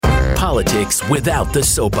politics without the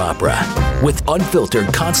soap opera, with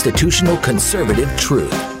unfiltered constitutional conservative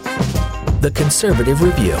truth. The Conservative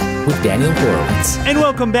Review with Daniel Horowitz. And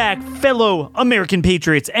welcome back, fellow American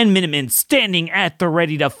patriots and Minutemen standing at the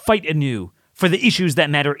ready to fight anew for the issues that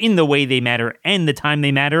matter in the way they matter and the time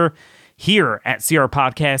they matter. Here at CR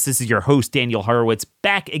Podcast, this is your host, Daniel Horowitz,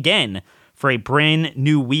 back again for a brand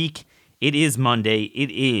new week. It is Monday.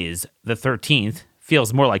 It is the 13th.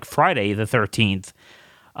 Feels more like Friday the 13th.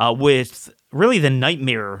 With really the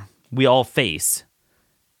nightmare we all face.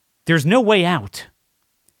 There's no way out.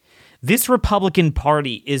 This Republican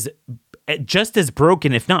Party is just as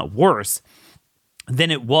broken, if not worse, than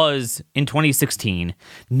it was in 2016.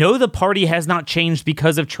 No, the party has not changed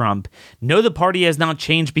because of Trump. No, the party has not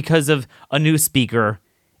changed because of a new speaker.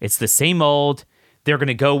 It's the same old. They're going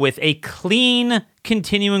to go with a clean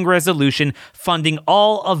continuing resolution funding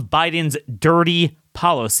all of Biden's dirty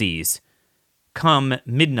policies come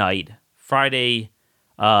midnight, Friday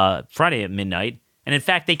at midnight. And in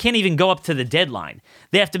fact, they can't even go up to the deadline.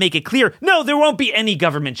 They have to make it clear, no, there won't be any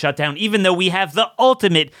government shutdown, even though we have the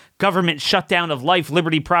ultimate government shutdown of life,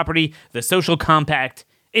 liberty, property, the social compact.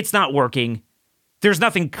 It's not working. There's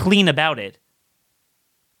nothing clean about it.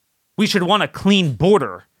 We should want a clean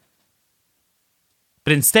border.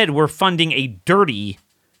 But instead, we're funding a dirty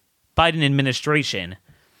Biden administration.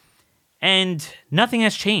 And nothing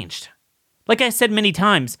has changed. Like I said many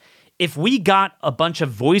times, if we got a bunch of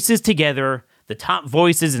voices together, the top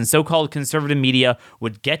voices in so-called conservative media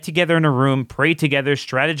would get together in a room, pray together,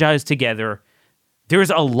 strategize together, there's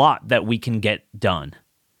a lot that we can get done.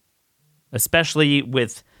 Especially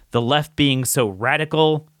with the left being so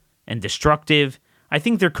radical and destructive, I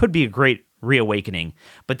think there could be a great reawakening.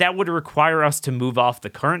 But that would require us to move off the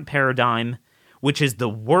current paradigm, which is the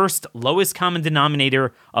worst, lowest common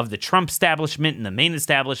denominator of the Trump establishment and the main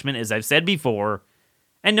establishment, as I've said before,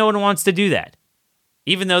 and no one wants to do that.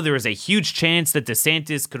 Even though there is a huge chance that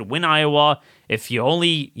DeSantis could win Iowa if you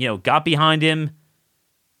only, got behind him.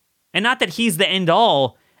 And not that he's the end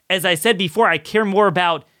all. As I said before, I care more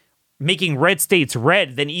about making red states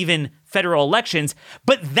red than even federal elections.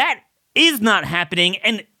 But that is not happening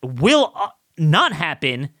and will not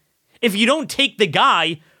happen if you don't take the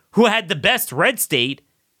guy who had the best red state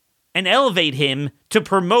and elevate him to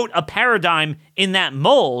promote a paradigm in that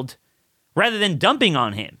mold rather than dumping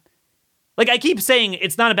on him. Like I keep saying,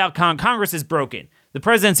 it's not about Congress is broken. The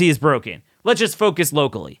presidency is broken. Let's just focus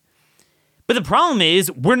locally. But the problem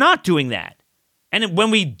is we're not doing that. And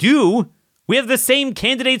when we do, we have the same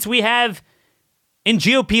candidates we have in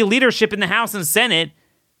GOP leadership in the House and Senate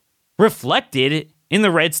reflected in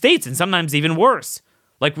the red states, and sometimes even worse,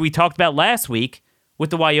 like we talked about last week with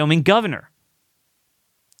the Wyoming governor.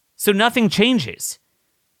 So nothing changes.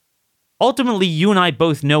 Ultimately, you and I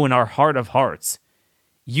both know in our heart of hearts,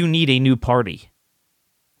 you need a new party.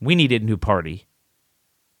 We need a new party.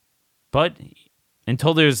 But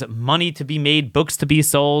until there's money to be made, books to be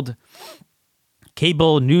sold,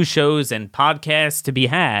 cable news shows and podcasts to be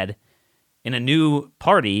had in a new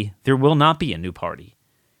party, there will not be a new party.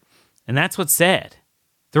 And that's what's sad.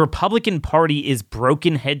 The Republican Party is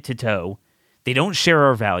broken head to toe. They don't share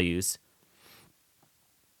our values.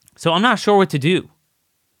 So I'm not sure what to do.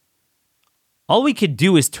 All we could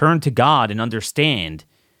do is turn to God and understand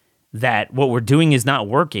that what we're doing is not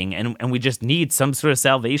working and we just need some sort of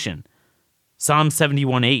salvation. Psalm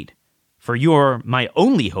 71:8. For you are my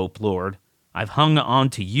only hope, Lord. I've hung on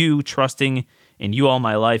to you, trusting in you all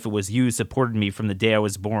my life. It was you who supported me from the day I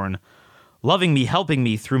was born, loving me, helping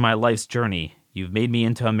me through my life's journey. You've made me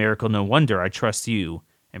into a miracle. No wonder I trust you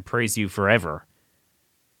and praise you forever.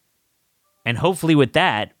 And hopefully with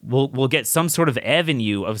that, we'll get some sort of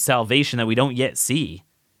avenue of salvation that we don't yet see.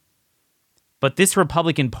 But this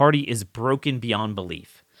Republican Party is broken beyond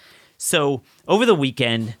belief. So over the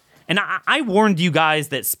weekend, and I warned you guys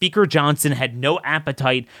that Speaker Johnson had no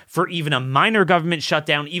appetite for even a minor government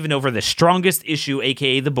shutdown, even over the strongest issue,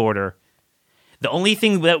 aka the border. The only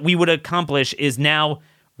thing that we would accomplish is now,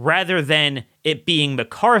 rather than it being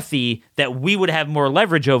McCarthy that we would have more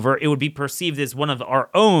leverage over, it would be perceived as one of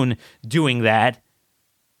our own doing that.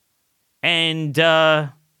 And,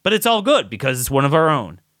 but it's all good because it's one of our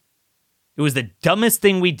own. It was the dumbest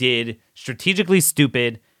thing we did, strategically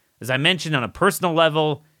stupid. As I mentioned, on a personal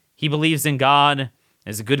level, he believes in God,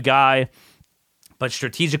 is a good guy, but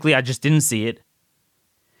strategically, I just didn't see it.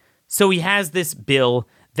 So he has this bill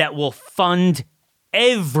that will fund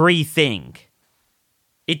everything.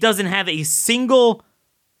 It doesn't have a single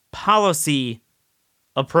policy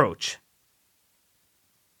approach.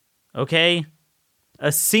 Okay?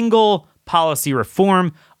 A single policy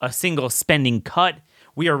reform, a single spending cut.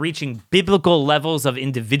 We are reaching biblical levels of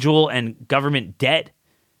individual and government debt.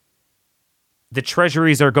 The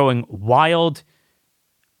treasuries are going wild.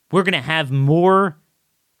 We're going to have more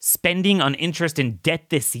spending on interest and debt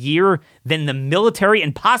this year than the military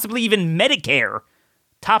and possibly even Medicare,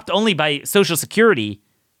 topped only by Social Security.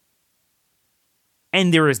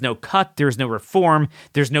 And there is no cut, there's no reform,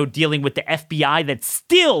 there's no dealing with the FBI that's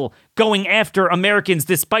still going after Americans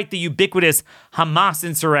despite the ubiquitous Hamas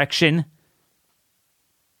insurrection.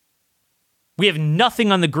 We have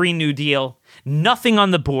nothing on the Green New Deal, nothing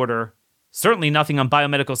on the border, certainly nothing on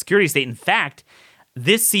biomedical security state. In fact,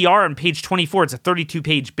 this CR on page 24, it's a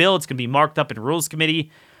 32-page bill. It's going to be marked up in Rules Committee.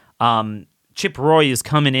 Chip Roy is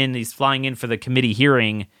coming in. He's flying in for the committee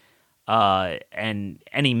hearing. And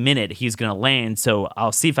any minute he's going to land. So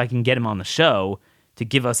I'll see if I can get him on the show to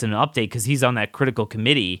give us an update because he's on that critical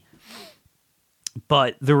committee.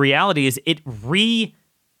 But the reality is I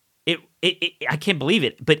can't believe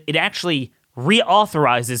it, but it actually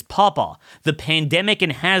reauthorizes PAWPA, the Pandemic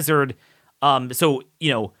and Hazard.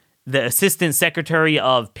 The Assistant Secretary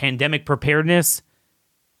of Pandemic Preparedness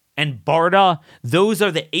and BARDA, those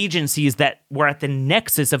are the agencies that were at the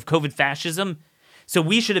nexus of COVID fascism. So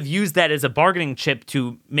we should have used that as a bargaining chip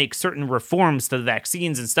to make certain reforms to the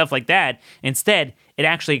vaccines and stuff like that. Instead, it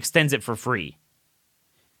actually extends it for free.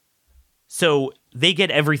 So they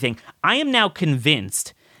get everything. I am now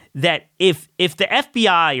convinced that if the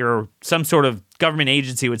FBI or some sort of government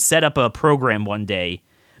agency would set up a program one day,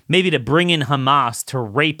 maybe to bring in Hamas to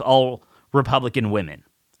rape all Republican women.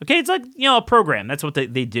 Okay, it's like, a program. That's what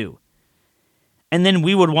they do. And then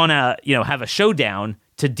we would want to, have a showdown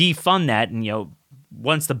to defund that. And,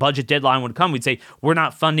 once the budget deadline would come, we'd say, we're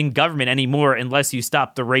not funding government anymore unless you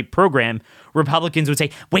stop the rape program. Republicans would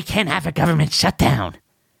say, we can't have a government shutdown.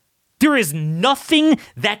 There is nothing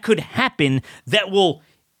that could happen that will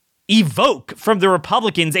evoke from the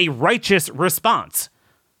Republicans a righteous response.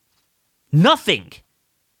 Nothing.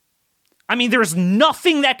 I mean, there's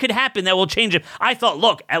nothing that could happen that will change it. I thought,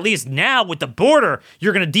 look, at least now with the border,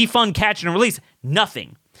 you're going to defund, catch, and release.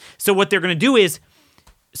 Nothing. So what they're going to do is,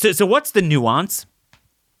 so what's the nuance?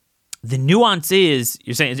 The nuance is,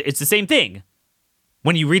 you're saying it's the same thing.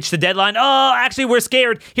 When you reach the deadline, oh, actually, we're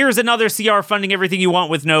scared. Here's another CR funding everything you want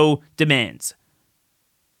with no demands.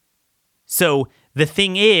 So the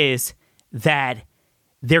thing is that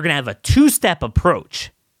they're going to have a two-step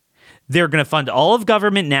approach. They're going to fund all of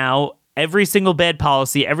government now, every single bad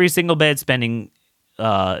policy, every single bad spending,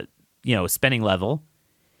 spending level.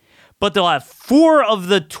 But they'll have 4 of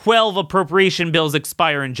the 12 appropriation bills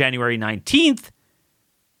expire on January 19th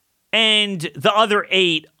and the other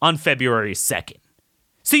 8 on February 2nd.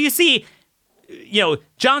 So you see,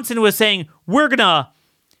 Johnson was saying, we're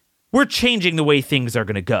changing the way things are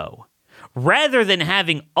going to go. Rather than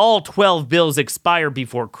having all 12 bills expire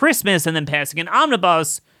before Christmas and then passing an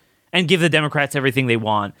omnibus and give the Democrats everything they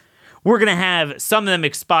want, we're going to have some of them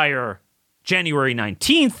expire January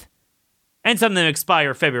 19th and some of them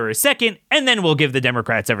expire February 2nd, and then we'll give the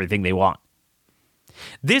Democrats everything they want.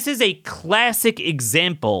 This is a classic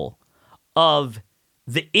example of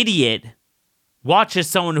the idiot watches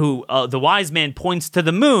someone who, the wise man points to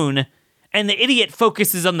the moon, and the idiot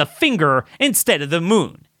focuses on the finger instead of the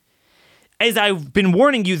moon. As I've been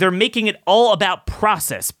warning you, they're making it all about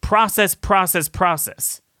process.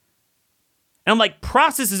 And I'm like,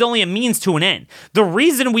 process is only a means to an end. The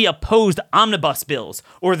reason we opposed omnibus bills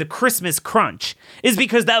or the Christmas crunch is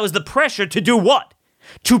because that was the pressure to do what?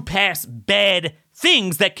 To pass bad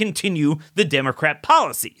things that continue the Democrat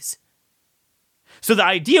policies. So the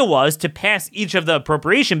idea was to pass each of the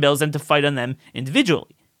appropriation bills and to fight on them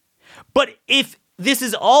individually. But if this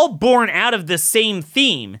is all born out of the same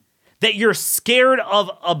theme, that you're scared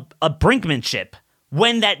of a brinkmanship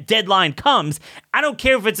when that deadline comes, I don't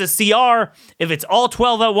care if it's a CR, if it's all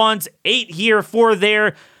 12 at once, 8 here, 4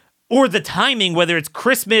 there, or the timing, whether it's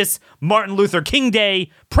Christmas, Martin Luther King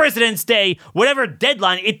Day, President's Day, whatever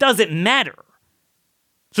deadline, it doesn't matter.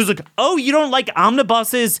 So it's like, oh, you don't like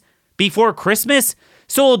omnibuses before Christmas?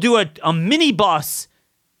 So we'll do a mini bus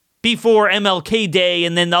before MLK Day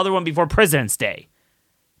and then the other one before President's Day.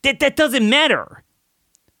 That doesn't matter.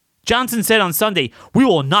 Johnson said on Sunday, we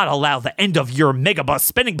will not allow the end-of-year megabus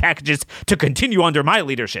spending packages to continue under my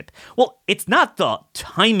leadership. Well, it's not the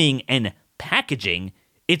timing and packaging,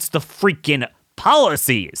 it's the freaking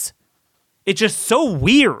policies. It's just so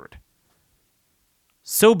weird.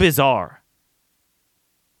 So bizarre.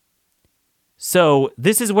 So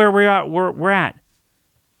this is where we're at.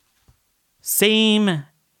 Same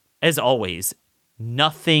as always.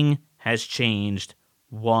 Nothing has changed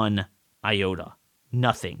one iota.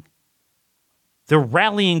 Nothing. The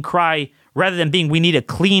rallying cry rather than being we need a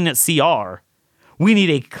clean CR. We need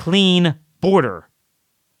a clean border,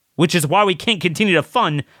 which is why we can't continue to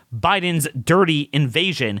fund Biden's dirty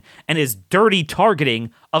invasion and his dirty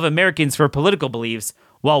targeting of Americans for political beliefs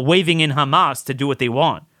while waving in Hamas to do what they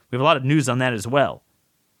want. We have a lot of news on that as well.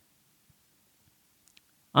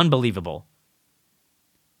 Unbelievable.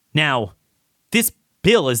 Now, this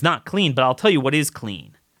bill is not clean, but I'll tell you what is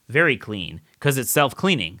clean. Very clean, because it's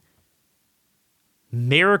self-cleaning.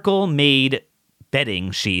 Miracle-made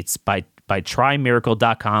bedding sheets by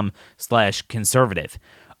trymiracle.com/conservative.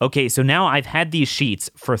 Okay, so now I've had these sheets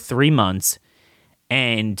for 3 months,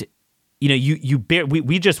 and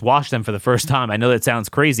we just washed them for the first time. I know that sounds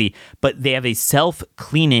crazy, but they have a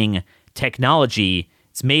self-cleaning technology.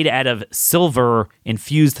 It's made out of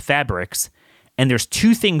silver-infused fabrics, and there's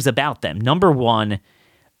 2 things about them. Number one,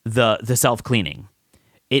 the self-cleaning.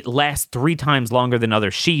 It lasts 3 times longer than other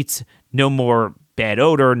sheets. No more bad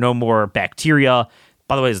odor, no more bacteria.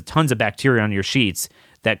 By the way, there's tons of bacteria on your sheets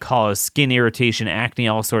that cause skin irritation, acne,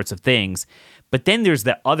 all sorts of things. But then there's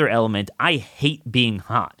the other element. I hate being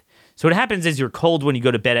hot. So what happens is you're cold when you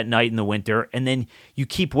go to bed at night in the winter, and then you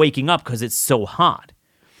keep waking up because it's so hot.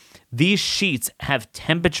 These sheets have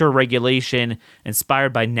temperature regulation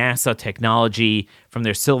inspired by NASA technology from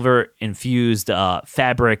their silver-infused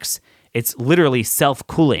fabrics. It's literally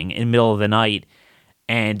self-cooling in the middle of the night,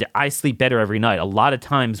 and I sleep better every night. A lot of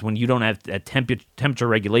times when you don't have a temperature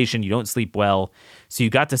regulation, you don't sleep well. So you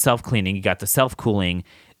got the self-cleaning, you got the self-cooling.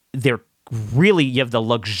 You have the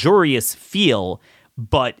luxurious feel,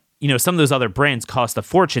 but some of those other brands cost a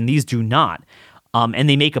fortune. These do not. And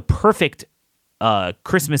they make a perfect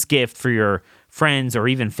Christmas gift for your friends or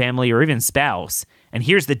even family or even spouse. And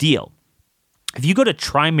here's the deal. If you go to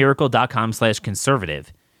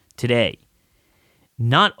trymiracle.com/conservative today,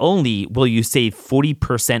 not only will you save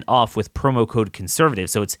 40% off with promo code conservative,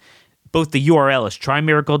 so it's both the URL is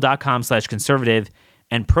trymiracle.com/conservative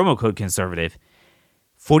and promo code conservative,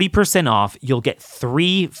 40% off, you'll get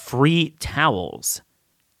 3 free towels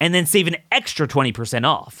and then save an extra 20%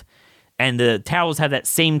 off. And the towels have that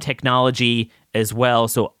same technology as well.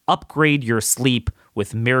 So upgrade your sleep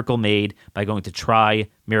with Miracle Made by going to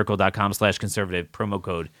trymiracle.com/conservative, promo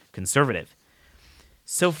code conservative.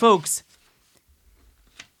 So folks,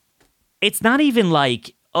 it's not even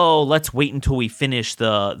like, oh, let's wait until we finish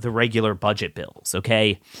the regular budget bills,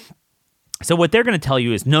 okay? So what they're going to tell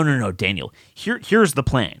you is, no, Daniel, here's the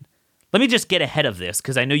plan. Let me just get ahead of this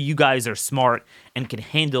because I know you guys are smart and can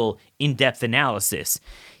handle in-depth analysis.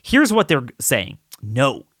 Here's what they're saying.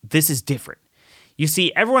 No, this is different. You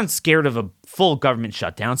see, everyone's scared of a full government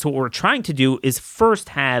shutdown, so what we're trying to do is first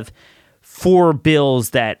have 4 bills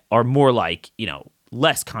that are more like,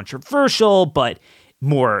 less controversial, but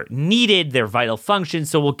more needed, their vital functions.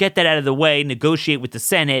 So we'll get that out of the way, negotiate with the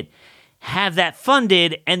Senate, have that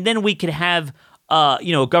funded, and then we could have, a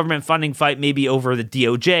government funding fight maybe over the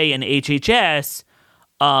DOJ and HHS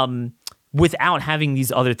without having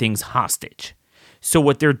these other things hostage. So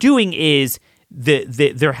what they're doing is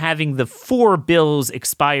they're having the 4 bills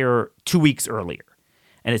expire 2 weeks earlier.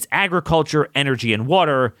 And it's agriculture, energy and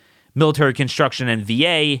water, military construction and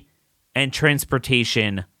VA, and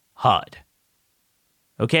transportation HUD.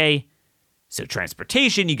 Okay? So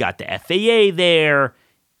transportation, you got the FAA there.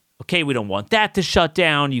 Okay, we don't want that to shut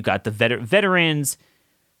down. You got the veterans.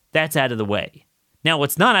 That's out of the way. Now,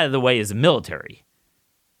 what's not out of the way is the military.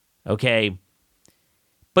 Okay?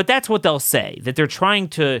 But that's what they'll say, that they're trying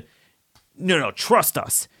to, no, trust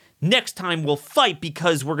us. Next time we'll fight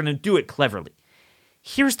because we're going to do it cleverly.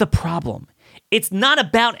 Here's the problem. It's not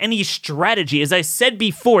about any strategy. As I said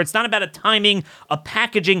before, it's not about a timing, a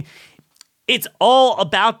packaging. It's all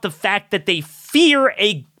about the fact that they fear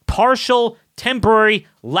a partial, temporary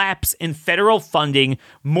lapse in federal funding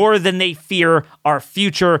more than they fear our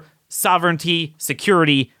future sovereignty,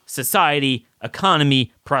 security, society,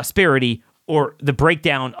 economy, prosperity, or the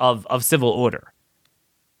breakdown of civil order.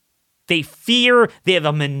 They have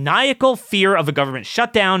a maniacal fear of a government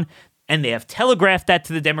shutdown, and they have telegraphed that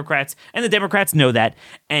to the Democrats, and the Democrats know that.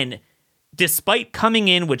 And despite coming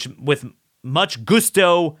in with much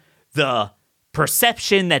gusto, the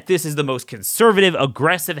perception that this is the most conservative,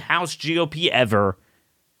 aggressive House GOP ever,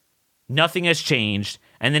 nothing has changed.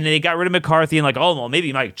 And then they got rid of McCarthy and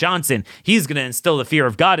maybe Mike Johnson, he's going to instill the fear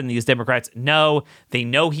of God in these Democrats. No, they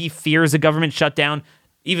know he fears a government shutdown,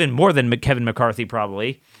 even more than Kevin McCarthy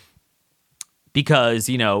probably, because,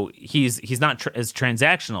 he's not as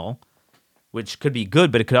transactional, which could be good,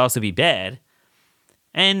 but it could also be bad.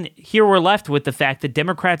 And here we're left with the fact that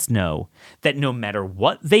Democrats know that no matter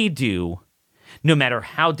what they do, No matter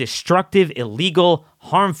how destructive, illegal,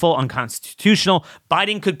 harmful, unconstitutional,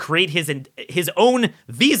 Biden could create his own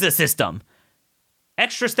visa system,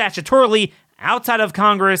 extra statutorily, outside of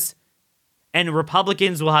Congress, and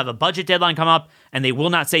Republicans will have a budget deadline come up, and they will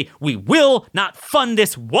not say, we will not fund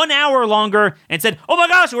this 1 hour longer, and said, oh my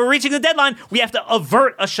gosh, we're reaching the deadline. We have to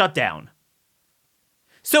avert a shutdown.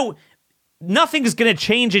 So nothing's going to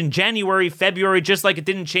change in January, February, just like it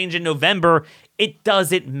didn't change in November. It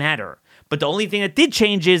doesn't matter. But the only thing that did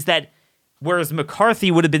change is that whereas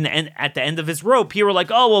McCarthy would have been at the end of his rope, here we're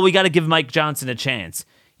like, oh, well, we got to give Mike Johnson a chance.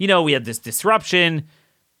 You know, we had this disruption.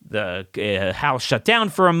 The House shut down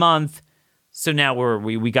for a month. So now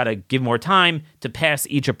we got to give more time to pass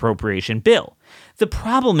each appropriation bill. The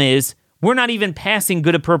problem is we're not even passing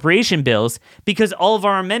good appropriation bills because all of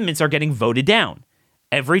our amendments are getting voted down.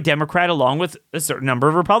 Every Democrat along with a certain number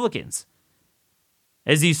of Republicans.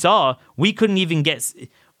 As you saw, we couldn't even get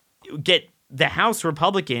the House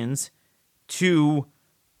Republicans to,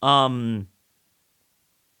 to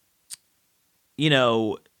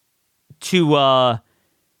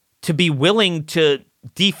be willing to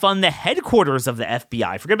defund the headquarters of the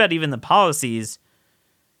FBI. Forget about even the policies,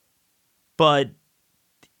 but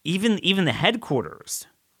even the headquarters.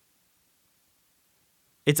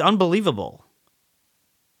 It's unbelievable.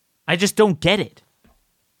 I just don't get it.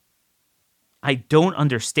 I don't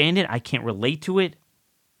understand it. I can't relate to it.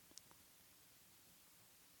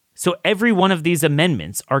 So every one of these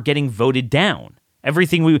amendments are getting voted down.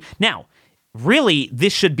 Now, really,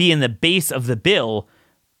 this should be in the base of the bill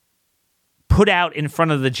put out in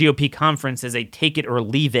front of the GOP conference as a take it or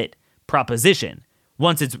leave it proposition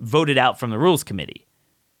once it's voted out from the Rules Committee.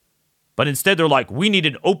 But instead they're like, we need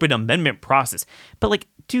an open amendment process. But like,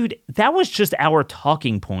 dude, that was just our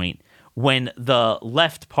talking point when the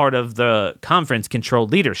left part of the conference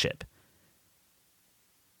controlled leadership.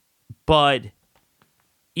 But,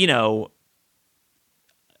 you know,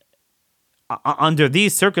 under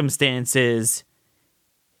these circumstances,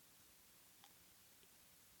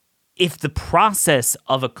 if the process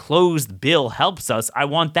of a closed bill helps us, I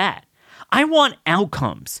want that. I want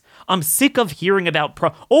outcomes. I'm sick of hearing about,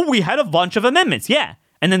 we had a bunch of amendments. Yeah.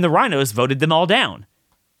 And then the rhinos voted them all down.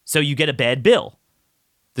 So you get a bad bill.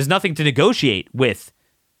 There's nothing to negotiate with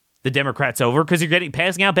the Democrats over because you're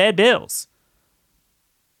passing out bad bills.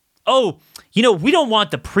 Oh, we don't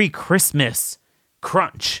want the pre-Christmas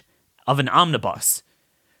crunch of an omnibus.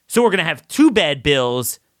 So we're going to have 2 bad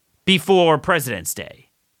bills before President's Day.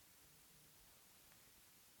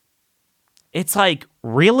 It's like,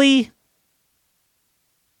 really?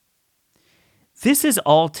 This is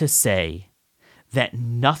all to say that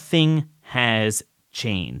nothing has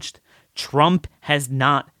changed. Trump has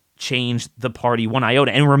not changed the party one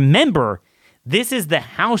iota. And remember, this is the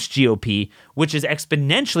House GOP, which is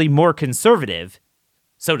exponentially more conservative,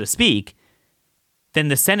 so to speak, than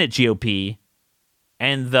the Senate GOP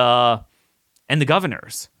and the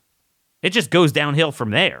governors. It just goes downhill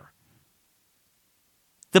from there.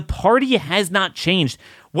 The party has not changed.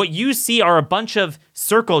 What you see are a bunch of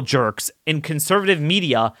circle jerks in conservative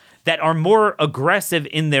media that are more aggressive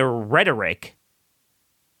in their rhetoric,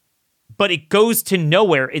 but it goes to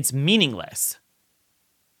nowhere. It's meaningless.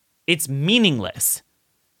 It's meaningless.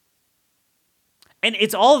 And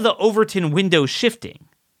it's all the Overton window shifting.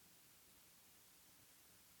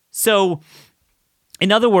 So,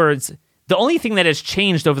 in other words, the only thing that has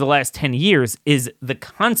changed over the last 10 years is the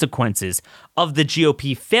consequences of the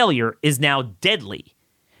GOP failure is now deadly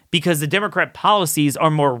because the Democrat policies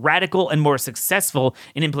are more radical and more successful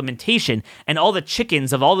in implementation, and all the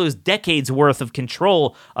chickens of all those decades worth of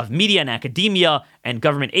control of media and academia and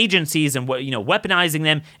government agencies and weaponizing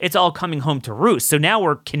them, it's all coming home to roost. So now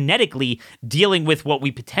we're kinetically dealing with what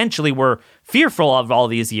we potentially were fearful of all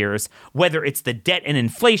these years, whether it's the debt and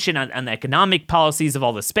inflation and the economic policies of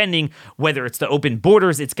all the spending, whether it's the open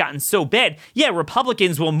borders. It's gotten so bad. Yeah,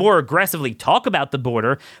 Republicans will more aggressively talk about the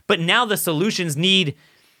border, but now the solutions need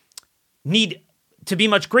to be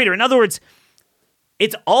much greater. In other words,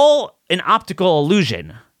 it's all an optical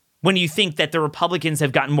illusion when you think that the Republicans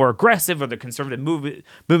have gotten more aggressive or the conservative movement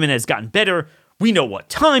has gotten better. We know what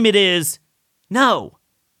time it is. No.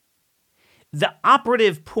 The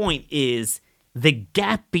operative point is the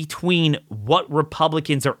gap between what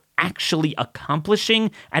Republicans are actually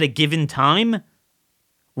accomplishing at a given time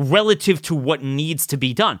relative to what needs to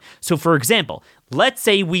be done. So, for example, let's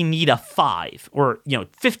say we need a 5, or,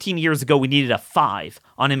 15 years ago we needed a 5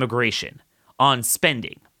 on immigration, on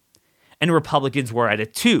spending, and Republicans were at a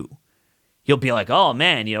 2. You'll be like, oh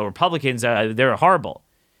man, Republicans, they're horrible.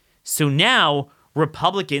 So now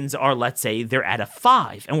Republicans are, let's say, they're at a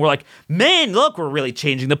 5, and we're like, man, look, we're really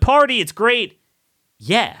changing the party. It's great.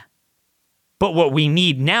 Yeah. But what we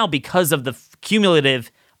need now, because of the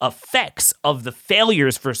cumulative effects of the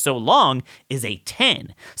failures for so long, is a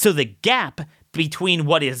 10. So the gap between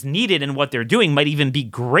what is needed and what they're doing might even be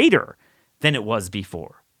greater than it was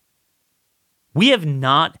before. We have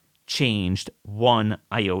not changed one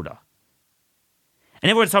iota. And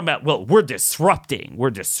everyone's talking about, well, we're disrupting.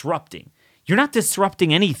 You're not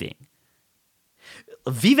disrupting anything.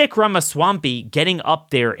 Vivek Ramaswamy getting up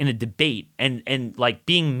there in a debate and like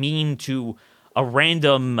being mean to a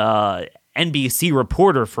random NBC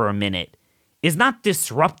reporter for a minute is not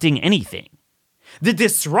disrupting anything. The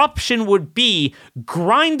disruption would be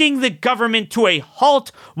grinding the government to a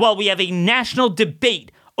halt while we have a national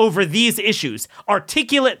debate over these issues.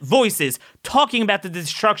 Articulate voices talking about the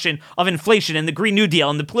destruction of inflation and the Green New Deal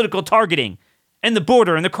and the political targeting and the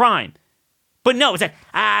border and the crime. But no, it's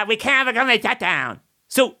like, we can't have a government shutdown.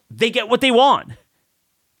 So they get what they want.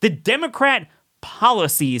 The Democrat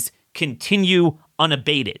policies continue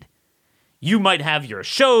unabated. You might have your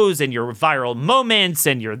shows and your viral moments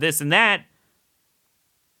and your this and that.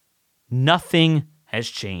 Nothing has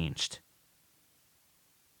changed.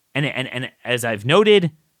 And as I've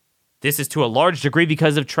noted, this is to a large degree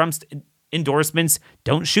because of Trump's endorsements.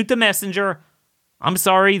 Don't shoot the messenger. I'm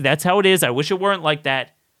sorry, that's how it is. I wish it weren't like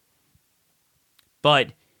that.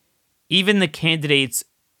 But even the candidates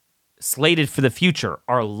slated for the future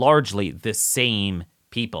are largely the same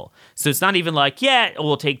people. So it's not even like, yeah, it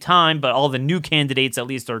will take time, but all the new candidates at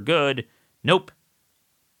least are good. Nope.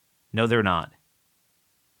 No, they're not.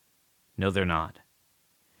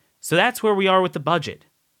 So that's where we are with the budget.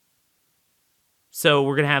 So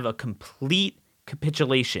we're going to have a complete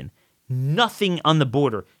capitulation. Nothing on the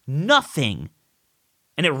border. Nothing.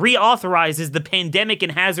 And it reauthorizes the pandemic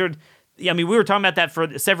and hazard. I mean, we were talking about that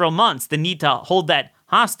for several months, the need to hold that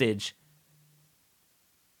hostage.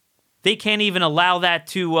 They can't even allow that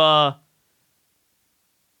to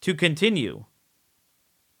continue.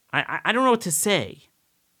 I don't know what to say.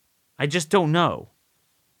 I just don't know.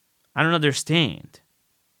 I don't understand.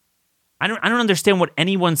 I don't understand what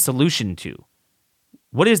anyone's solution to.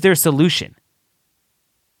 What is their solution?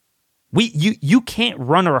 You can't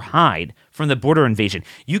run or hide from the border invasion.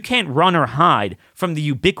 You can't run or hide from the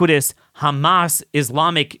ubiquitous Hamas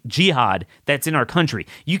Islamic jihad that's in our country.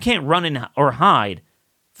 You can't run or hide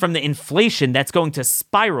from the inflation that's going to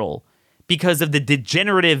spiral because of the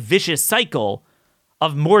degenerative, vicious cycle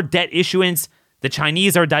of more debt issuance. The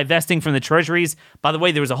Chinese are divesting from the treasuries. By the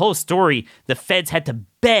way, there was a whole story. The feds had to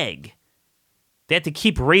beg. They had to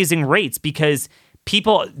keep raising rates because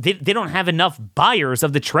people, they don't have enough buyers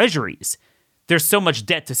of the treasuries. There's so much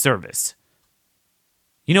debt to service.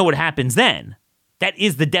 You know what happens then? That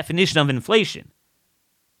is the definition of inflation.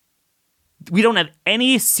 We don't have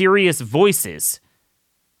any serious voices.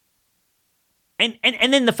 And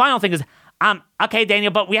then the final thing is, okay,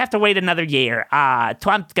 Daniel, but we have to wait another year.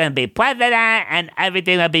 Trump's going to be president and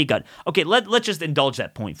everything will be good. Okay, let's just indulge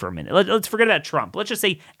that point for a minute. Let's forget about Trump. Let's just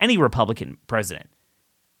say any Republican president,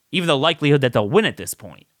 even the likelihood that they'll win at this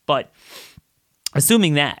point. But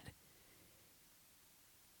assuming that.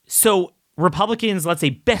 So Republicans, let's say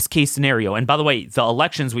best case scenario, and by the way, the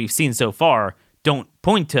elections we've seen so far don't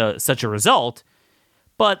point to such a result,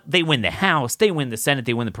 but they win the House, they win the Senate,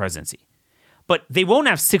 they win the presidency. But they won't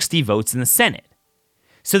have 60 votes in the Senate.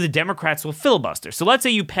 So the Democrats will filibuster. So let's say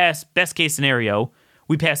you pass, best case scenario,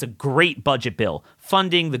 we pass a great budget bill,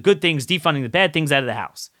 funding the good things, defunding the bad things out of the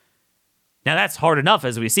House. Now that's hard enough,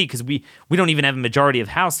 as we see, because we don't even have a majority of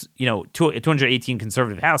House, 218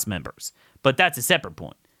 conservative House members. But that's a separate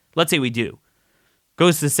point. Let's say we do.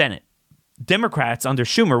 Goes to the Senate. Democrats under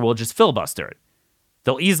Schumer will just filibuster it.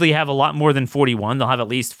 They'll easily have a lot more than 41. They'll have at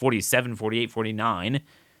least 47, 48, 49.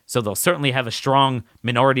 So they'll certainly have a strong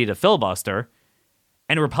minority to filibuster.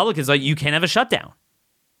 And Republicans are like, you can't have a shutdown.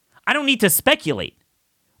 I don't need to speculate.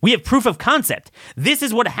 We have proof of concept. This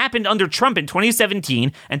is what happened under Trump in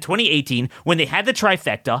 2017 and 2018 when they had the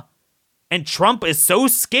trifecta. And Trump is so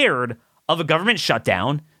scared of a government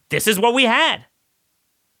shutdown. This is what we had.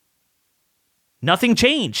 Nothing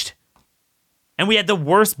changed. And we had the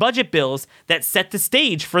worst budget bills that set the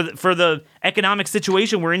stage for the economic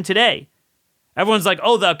situation we're in today. Everyone's like,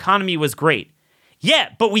 oh, the economy was great.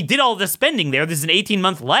 Yeah, but we did all the spending there. There's an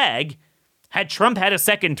 18-month lag. Had Trump had a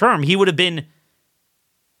second term, he would have been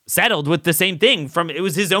saddled with the same thing it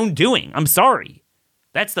was his own doing. I'm sorry.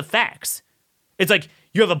 That's the facts. It's like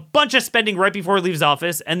you have a bunch of spending right before he leaves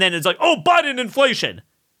office, and then it's like, oh, Biden inflation.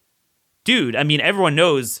 Dude, I mean, everyone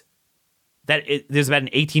knows that there's about an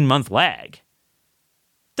 18-month lag.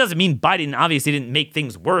 Doesn't mean Biden obviously didn't make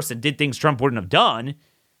things worse and did things Trump wouldn't have done.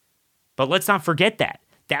 But let's not forget that.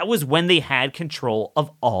 That was when they had control of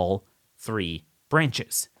all three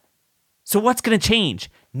branches. So what's going to change?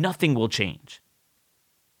 Nothing will change.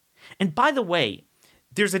 And by the way,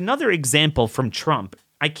 there's another example from Trump.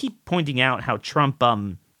 I keep pointing out how Trump,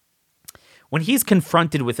 when he's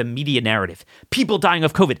confronted with a media narrative, people dying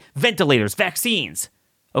of COVID, ventilators, vaccines,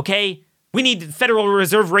 okay? We need Federal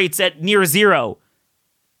Reserve rates at near zero.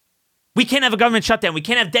 We can't have a government shutdown. We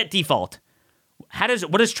can't have debt default.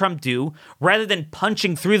 What does Trump do? Rather than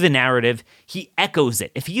punching through the narrative, he echoes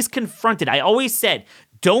it. If he's confronted, I always said,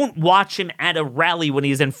 don't watch him at a rally when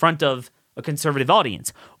he's in front of a conservative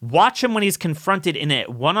audience. Watch him when he's confronted in a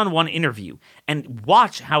one-on-one interview and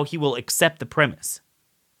watch how he will accept the premise.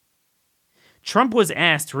 Trump was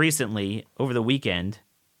asked recently over the weekend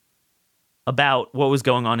about what was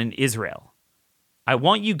going on in Israel. I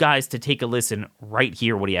want you guys to take a listen right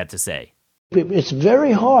here what he had to say. It's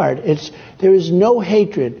very hard. There is no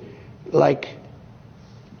hatred like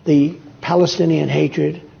the Palestinian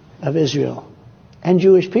hatred of Israel and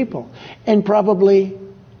Jewish people, and probably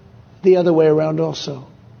the other way around also.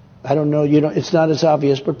 I don't know, it's not as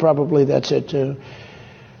obvious, but probably that's it too.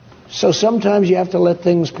 So sometimes you have to let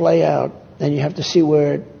things play out, and you have to see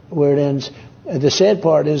where it ends. The sad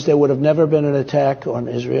part is there would have never been an attack on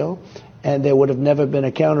Israel, and there would have never been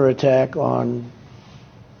a counterattack on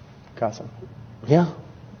Gaza. Yeah.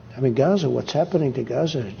 I mean, Gaza, what's happening to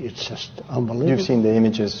Gaza, it's just unbelievable. You've seen the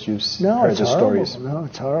images, heard the stories. No,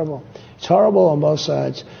 it's horrible. It's horrible on both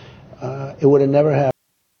sides. It would have never happened.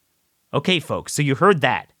 Okay, folks, so you heard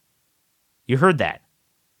that. You heard that.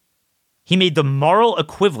 He made the moral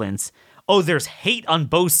equivalence. Oh, there's hate on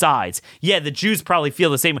both sides. Yeah, the Jews probably feel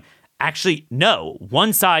the same. Actually, no.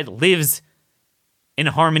 One side lives in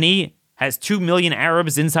harmony, has 2 million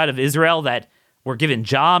Arabs inside of Israel that were given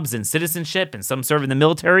jobs and citizenship, and some serve in the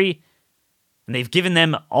military, and they've given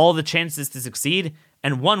them all the chances to succeed,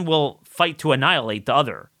 and one will fight to annihilate the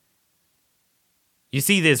other. You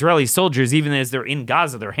see the Israeli soldiers, even as they're in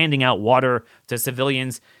Gaza, they're handing out water to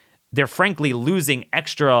civilians. They're frankly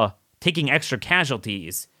taking extra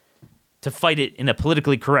casualties to fight it in a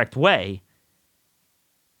politically correct way.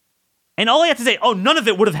 And all I have to say, none of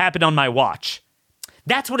it would have happened on my watch.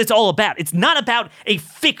 That's what it's all about. It's not about a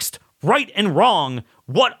fixed right and wrong,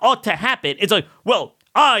 what ought to happen. It's like,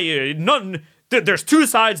 there's two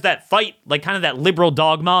sides that fight, like kind of that liberal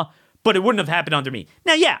dogma, but it wouldn't have happened under me.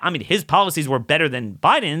 Now, yeah, I mean, his policies were better than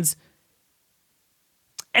Biden's.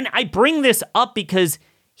 And I bring this up because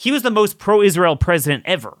he was the most pro-Israel president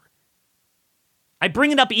ever. I bring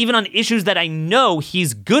it up even on issues that I know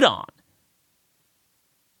he's good on.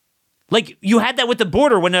 Like, you had that with the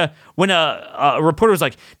border when a reporter was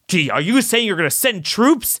like, gee, are you saying you're going to send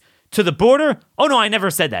troops to the border? Oh, no, I never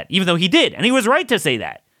said that, even though he did. And he was right to say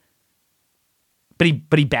that. But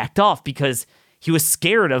he backed off because he was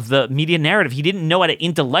scared of the media narrative. He didn't know how to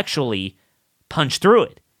intellectually punch through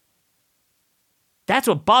it. That's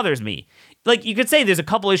what bothers me. Like, you could say there's a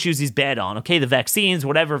couple issues he's bad on. Okay, the vaccines,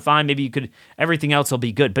 whatever, fine. Maybe everything else will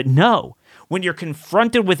be good. But no, when you're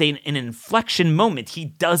confronted with an inflection moment, he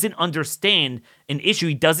doesn't understand an issue.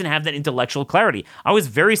 He doesn't have that intellectual clarity. I was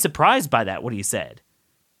very surprised by that, what he said.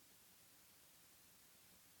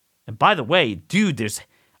 And by the way, dude,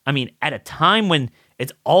 at a time when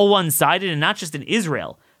it's all one-sided, and not just in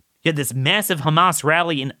Israel, you had this massive Hamas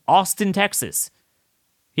rally in Austin, Texas.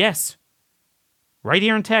 Yes, right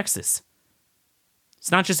here in Texas.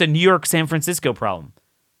 It's not just a New York, San Francisco problem.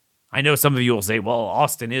 I know some of you will say, well,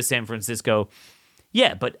 Austin is San Francisco.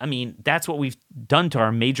 Yeah, but that's what we've done to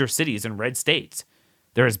our major cities in red states.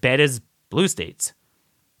 They're as bad as blue states.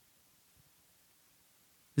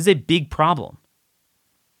 This is a big problem.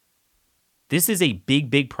 This is a big,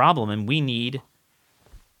 big problem, and we need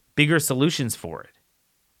bigger solutions for it.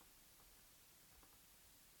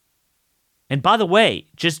 And by the way,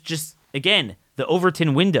 just again, the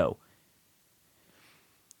Overton window.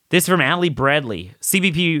 This from Allie Bradley.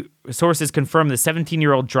 CBP sources confirm the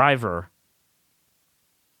 17-year-old driver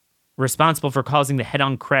responsible for causing the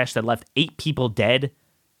head-on crash that left 8 people dead,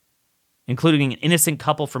 including an innocent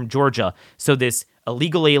couple from Georgia. So this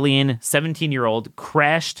illegal alien, 17-year-old,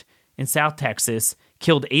 crashed in South Texas,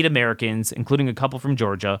 killed 8 Americans, including a couple from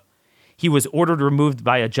Georgia. He was ordered removed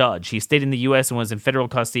by a judge. He stayed in the U.S. and was in federal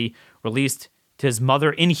custody, released to his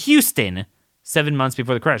mother in Houston 7 months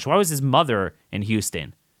before the crash. Why was his mother in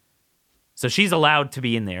Houston? So she's allowed to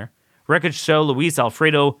be in there. Records show Luis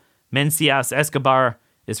Alfredo Mencias Escobar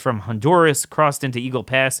is from Honduras, crossed into Eagle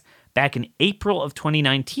Pass back in April of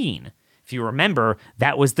 2019. If you remember,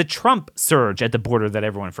 that was the Trump surge at the border that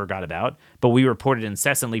everyone forgot about, but we reported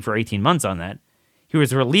incessantly for 18 months on that. He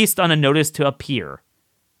was released on a notice to appear.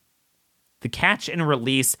 The catch and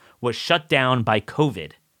release was shut down by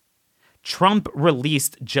COVID. Trump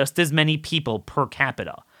released just as many people per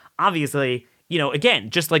capita. Obviously, again,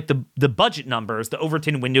 just like the budget numbers, the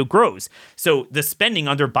Overton window grows. So the spending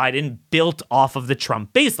under Biden built off of the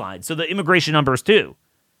Trump baseline. So the immigration numbers too.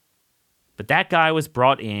 But that guy was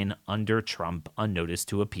brought in under Trump on notice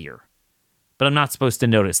to appear. But I'm not supposed to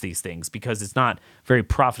notice these things because it's not very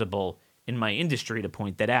profitable in my industry to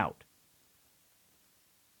point that out.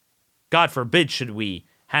 God forbid should we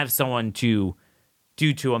have someone to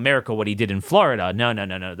do to America what he did in Florida.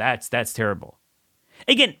 No. That's terrible.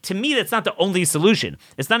 Again, to me, that's not the only solution.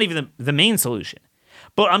 It's not even the main solution.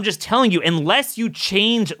 But I'm just telling you, unless you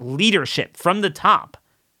change leadership from the top,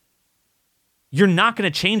 you're not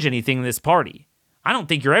going to change anything in this party. I don't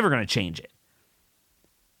think you're ever going to change it.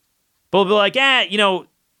 But we'll be like,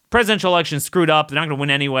 presidential election screwed up. They're not going to win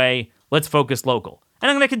anyway. Let's focus local. And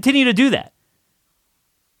I'm going to continue to do that.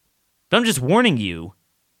 But I'm just warning you,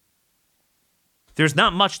 there's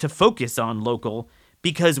not much to focus on local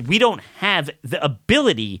because we don't have the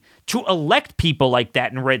ability to elect people like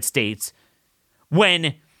that in red states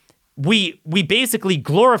when we basically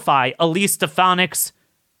glorify Elise Stefanik's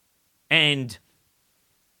and,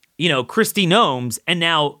 Kristi Noem's, and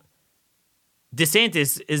now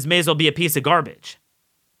DeSantis may as well be a piece of garbage.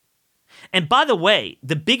 And by the way,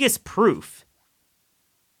 the biggest proof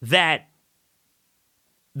that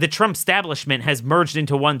the Trump establishment has merged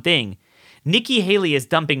into one thing, Nikki Haley is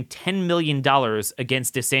dumping $10 million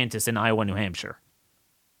against DeSantis in Iowa, New Hampshire.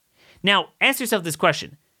 Now, ask yourself this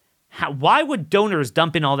question. Why would donors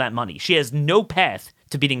dump in all that money? She has no path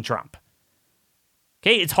to beating Trump.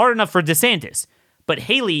 Okay, it's hard enough for DeSantis. But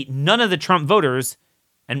Haley, none of the Trump voters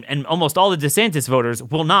and almost all the DeSantis voters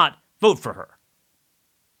will not vote for her.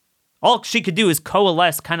 All she could do is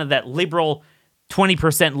coalesce kind of that liberal,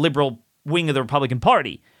 20% liberal wing of the Republican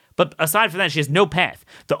Party. But aside from that, she has no path.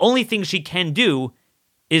 The only thing she can do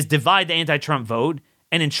is divide the anti-Trump vote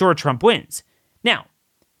and ensure Trump wins. Now,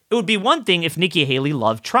 it would be one thing if Nikki Haley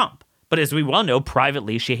loved Trump. But as we well know,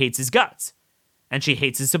 privately, she hates his guts. And she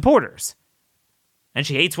hates his supporters. And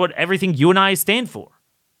she hates everything you and I stand for.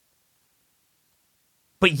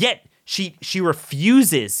 But yet, she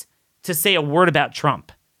refuses to say a word about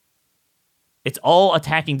Trump. It's all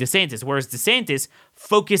attacking DeSantis, whereas DeSantis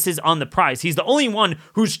focuses on the prize. He's the only one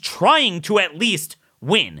who's trying to at least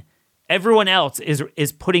win. Everyone else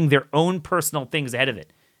is putting their own personal things ahead of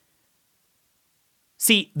it.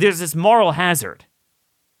 See, there's this moral hazard.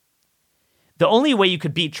 The only way you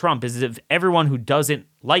could beat Trump is if everyone who doesn't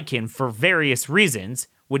like him for various reasons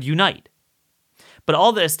would unite. But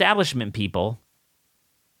all the establishment people,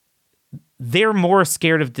 they're more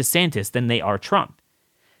scared of DeSantis than they are Trump.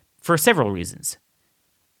 For several reasons.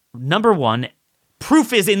 Number one,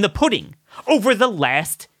 proof is in the pudding. Over the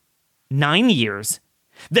last 9 years,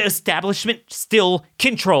 the establishment still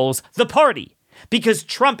controls the party. Because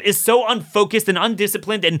Trump is so unfocused and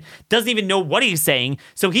undisciplined and doesn't even know what he's saying,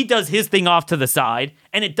 so he does his thing off to the side,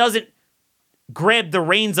 and it doesn't grab the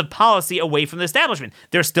reins of policy away from the establishment.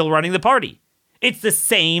 They're still running the party. It's the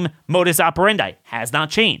same modus operandi. Has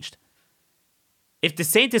not changed. If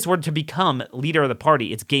DeSantis were to become leader of the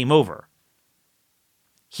party, it's game over.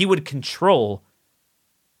 He would control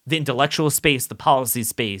the intellectual space, the policy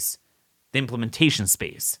space, the implementation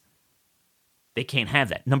space. They can't have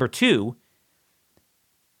that. Number two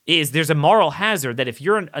is there's a moral hazard that if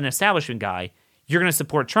you're an establishment guy, you're going to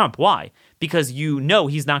support Trump. Why? Because you know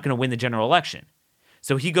he's not going to win the general election.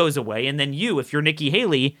 So he goes away, and then if you're Nikki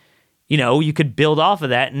Haley, you could build off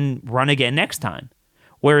of that and run again next time.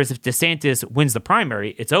 Whereas if DeSantis wins the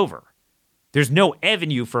primary, it's over. There's no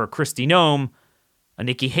avenue for a Kristi Noem, a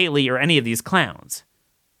Nikki Haley, or any of these clowns.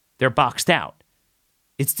 They're boxed out.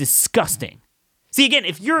 It's disgusting. See, again,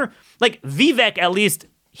 if you're like Vivek, at least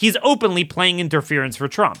he's openly playing interference for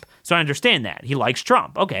Trump. So I understand that. He likes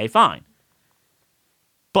Trump. Okay, fine.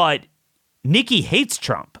 But Nikki hates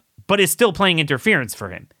Trump, but is still playing interference for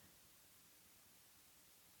him.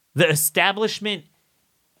 The establishment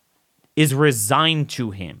is resigned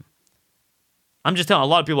to him. I'm just telling a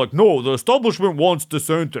lot of people no, the establishment wants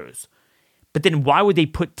DeSantis. But then why would they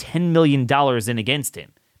put $10 million in against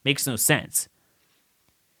him? Makes no sense.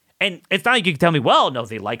 And it's not like you can tell me, well, no,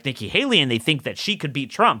 they like Nikki Haley and they think that she could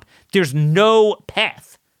beat Trump. There's no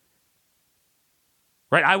path.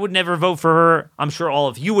 Right? I would never vote for her. I'm sure all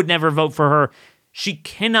of you would never vote for her. She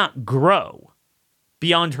cannot grow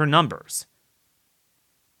beyond her numbers.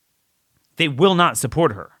 They will not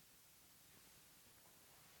support her.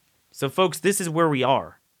 So, folks, this is where we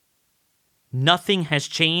are. Nothing has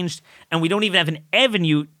changed, and we don't even have an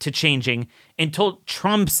avenue to changing until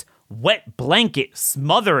Trump's wet blanket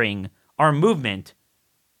smothering our movement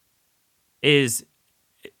is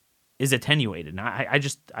attenuated. And I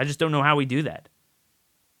just don't know how we do that.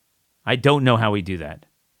 I don't know how we do that.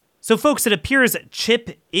 So, folks, it appears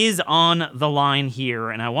Chip is on the line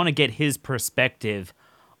here, and I want to get his perspective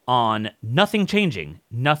on nothing changing.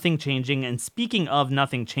 And speaking of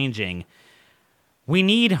nothing changing, we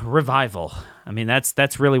need revival. I mean,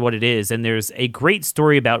 that's really what it is. And there's a great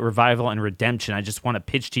story about revival and redemption I just want to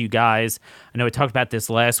pitch to you guys. I know I talked about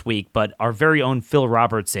this last week, but our very own Phil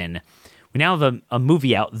Robertson. We now have a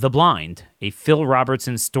movie out, The Blind, a Phil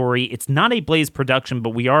Robertson story. It's not a Blaze production,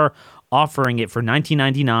 but we are offering it for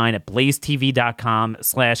 $19.99 at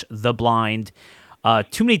blazetv.com/theblind.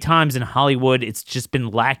 Too many times in Hollywood, it's just been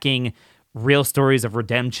lacking real stories of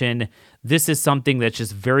redemption. This is something that's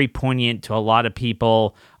just very poignant to a lot of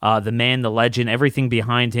people. The man, the legend, everything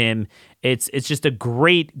behind him. It's just a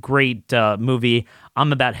great movie.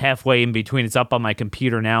 I'm about halfway in between. It's up on my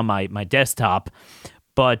computer now, my desktop.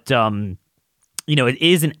 But, it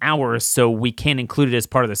is an hour, so we can't include it as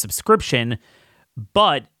part of the subscription.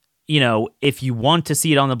 But, if you want to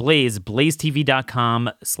see it on the Blaze,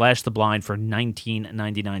 blazetv.com/theblind for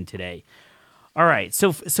 $19.99 today. All right,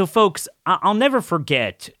 so folks, I'll never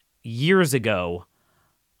forget years ago,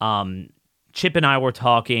 Chip and I were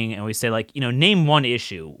talking, and we say, name one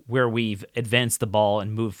issue where we've advanced the ball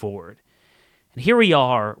and moved forward. And here we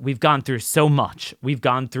are. We've gone through so much. We've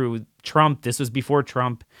gone through Trump. This was before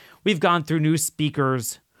Trump. We've gone through new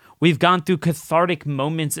speakers. We've gone through cathartic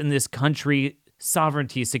moments in this country,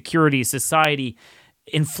 sovereignty, security, society,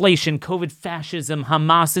 inflation, COVID, fascism,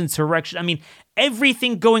 Hamas insurrection. I mean,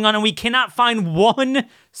 everything going on, and we cannot find one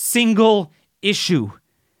single issue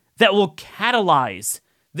that will catalyze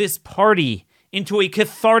this party into a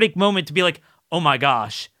cathartic moment to be like, oh my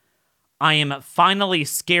gosh, I am finally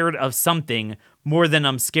scared of something more than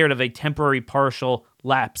I'm scared of a temporary partial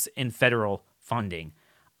lapse in federal funding.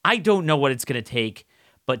 I don't know what it's going to take,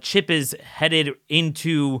 but Chip is headed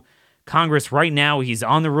into Congress right now. He's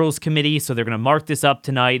on the Rules Committee, so they're going to mark this up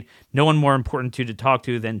tonight. No one more important to talk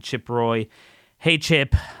to than Chip Roy. Hey,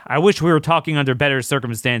 Chip, I wish we were talking under better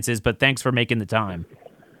circumstances, but thanks for making the time.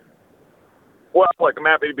 Well, look, I'm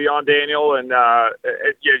happy to be on, Daniel, and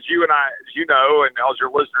as you and I, as you know, and as your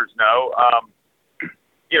listeners know,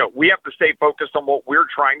 we have to stay focused on what we're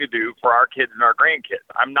trying to do for our kids and our grandkids.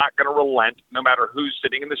 I'm not going to relent, no matter who's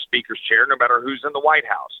sitting in the speaker's chair, no matter who's in the White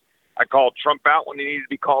House. I called Trump out when he needed to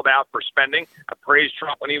be called out for spending. I praised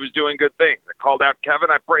Trump when he was doing good things. I called out Kevin.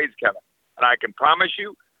 I praised Kevin, and I can promise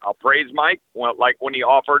you, I'll praise Mike like when he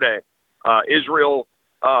offered a Israel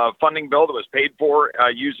funding bill that was paid for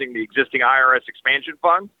using the existing IRS expansion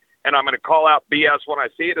fund. And I'm going to call out BS when I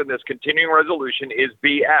see it. And this continuing resolution is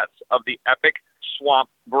BS of the epic swamp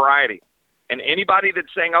variety. And anybody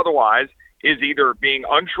that's saying otherwise is either being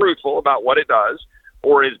untruthful about what it does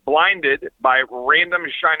or is blinded by random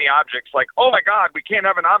shiny objects like, oh, my God, we can't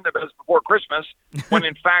have an omnibus before Christmas, when,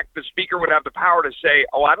 in fact, the speaker would have the power to say,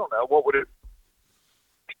 oh, I don't know, what would it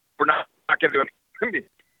 – we're not going to do it.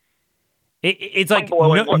 It's like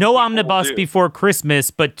no omnibus before Christmas,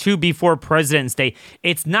 but two before President's Day.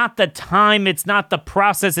 It's not the time, it's not the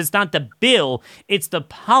process, it's not the bill, it's the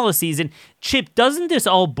policies. And Chip, doesn't this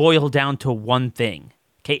all boil down to one thing?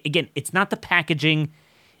 Okay, again, it's not the packaging.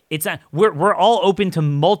 It's not. We're all open to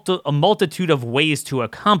a multitude of ways to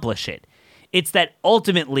accomplish it. It's that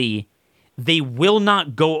ultimately they will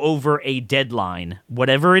not go over a deadline,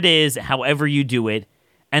 whatever it is, however you do it,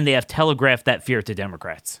 and they have telegraphed that fear to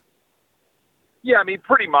Democrats. Yeah, I mean,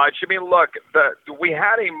 pretty much. I mean, look, we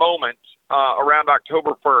had a moment around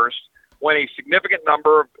October 1st when a significant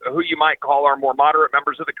number of who you might call our more moderate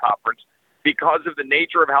members of the conference, because of the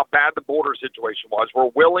nature of how bad the border situation was, were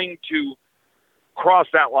willing to cross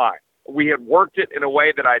that line. We had worked it in a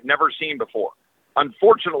way that I'd never seen before.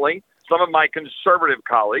 Unfortunately, some of my conservative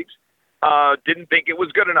colleagues didn't think it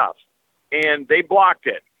was good enough, and they blocked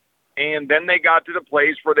it. And then they got to the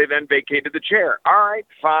place where they then vacated the chair. All right,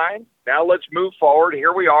 fine. Now let's move forward.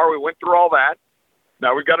 Here we are. We went through all that.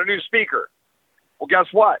 Now we've got a new speaker. Well, guess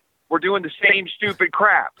what? We're doing the same stupid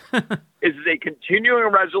crap. This is a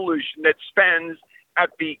continuing resolution that spends at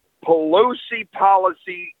the Pelosi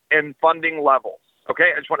policy and funding levels.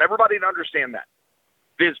 Okay? I just want everybody to understand that.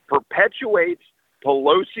 This perpetuates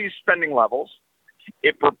Pelosi's spending levels.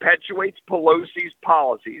 It perpetuates Pelosi's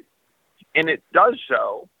policies. And it does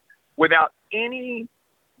so without any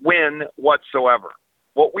win whatsoever.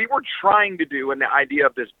 What we were trying to do in the idea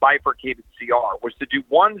of this bifurcated CR was to do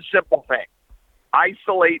one simple thing: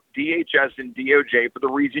 isolate DHS and DOJ for the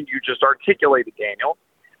reason you just articulated, Daniel.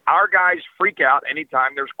 Our guys freak out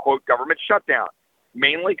anytime there's, quote, government shutdown,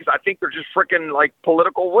 mainly because I think they're just freaking like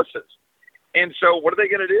political wusses. And so what are they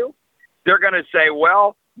going to do? They're going to say,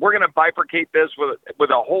 well, we're going to bifurcate this with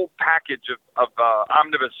a whole package of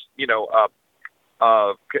omnibus,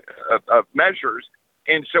 of measures.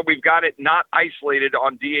 And so we've got it not isolated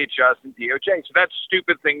on DHS and DOJ. So that's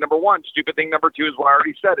stupid thing number one. Stupid thing number two is what I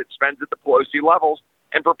already said. It spends at the Pelosi levels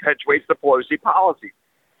and perpetuates the Pelosi policies.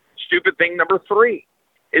 Stupid thing number three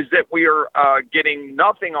is that we are getting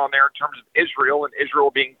nothing on there in terms of Israel and Israel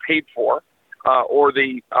being paid for,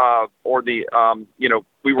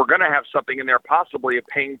 we were going to have something in there possibly of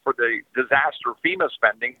paying for the disaster FEMA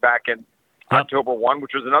spending back in October 1,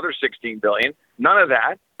 which was another $16 billion. None of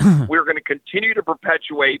that. We're going to continue to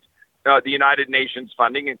perpetuate the United Nations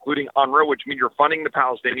funding, including UNRWA, which means you're funding the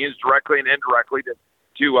Palestinians directly and indirectly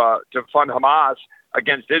to fund Hamas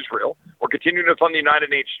against Israel. We're continuing to fund the United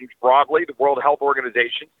Nations broadly, the World Health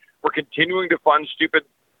Organization. We're continuing to fund stupid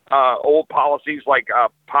old policies like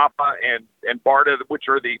PAPA and BARDA, which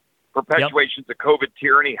are the perpetuations of COVID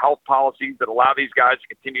tyranny health policies that allow these guys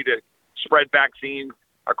to continue to spread vaccines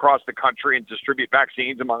across the country and distribute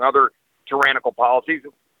vaccines, among other tyrannical policies.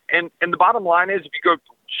 And the bottom line is, if you go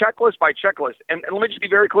checklist by checklist, and let me just be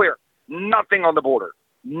very clear, nothing on the border,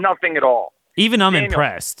 nothing at all. Even I'm Daniel,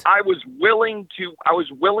 impressed. I was willing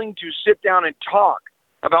to sit down and talk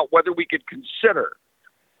about whether we could consider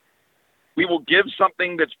we will give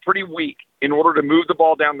something that's pretty weak in order to move the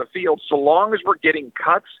ball down the field, so long as we're getting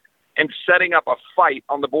cuts and setting up a fight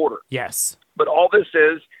on the border. Yes. But all this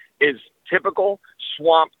is typical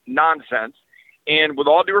swamp nonsense. And with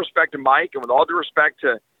all due respect to Mike, and with all due respect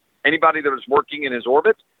to anybody that is working in his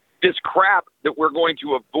orbit, this crap that we're going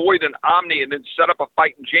to avoid an Omni and then set up a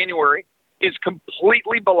fight in January is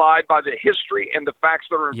completely belied by the history and the facts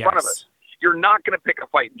that are in front of us. You're not going to pick a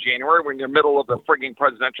fight in January when you're in the middle of the frigging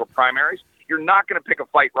presidential primaries. You're not going to pick a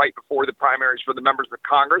fight right before the primaries for the members of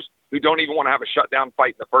Congress who don't even want to have a shutdown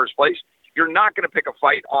fight in the first place. You're not going to pick a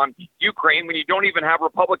fight on Ukraine when you don't even have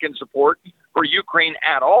Republican support for Ukraine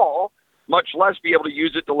at all, much less be able to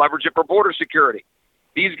use it to leverage it for border security.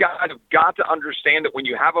 These guys have got to understand that when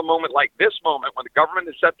you have a moment like this moment, when the government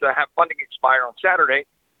is set to have funding expire on Saturday,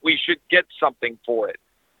 we should get something for it.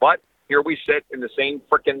 But here we sit in the same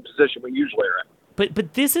frickin' position we usually are in.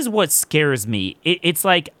 But this is what scares me. It's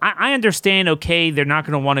like, I understand, okay, they're not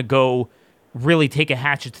going to want to go really take a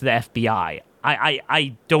hatchet to the FBI.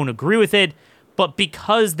 I don't agree with it, but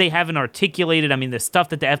because they haven't articulated, I mean, the stuff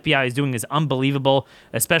that the FBI is doing is unbelievable,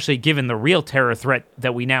 especially given the real terror threat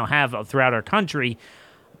that we now have throughout our country.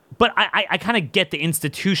 But I kind of get the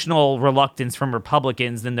institutional reluctance from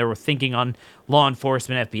Republicans than they were thinking on law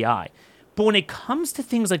enforcement, FBI. But when it comes to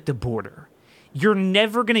things like the border, you're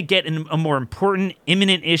never going to get a more important,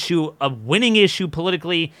 imminent issue, a winning issue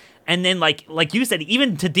politically, and then like you said,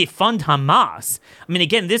 even to defund Hamas. I mean,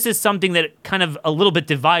 again, this is something that kind of a little bit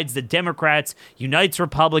divides the Democrats, unites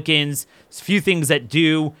Republicans, a few things that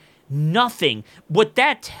do nothing. What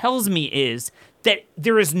that tells me is that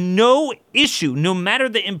there is no issue, no matter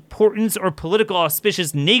the importance or political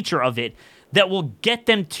auspicious nature of it, that will get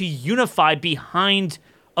them to unify behind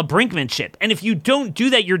a brinkmanship. And if you don't do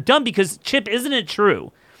that, you're done, because, Chip, isn't it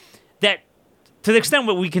true that to the extent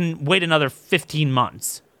that we can wait another 15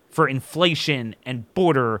 months for inflation and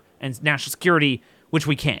border and national security, which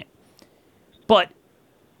we can't. But,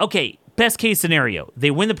 okay, best case scenario,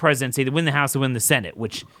 they win the presidency, they win the House, they win the Senate,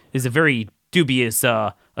 which is a very dubious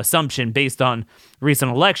assumption based on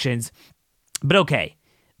recent elections. But okay,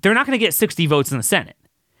 they're not going to get 60 votes in the Senate.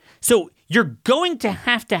 So you're going to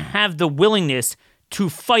have the willingness to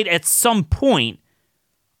fight at some point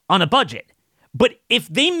on a budget. But if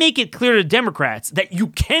they make it clear to Democrats that you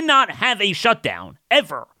cannot have a shutdown,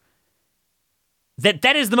 ever,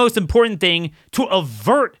 that is the most important thing to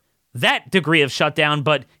avert that degree of shutdown,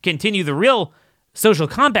 but continue the real social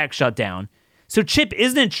compact shutdown. So, Chip,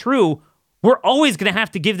 isn't it true we're always going to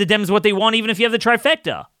have to give the Dems what they want, even if you have the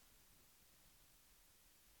trifecta?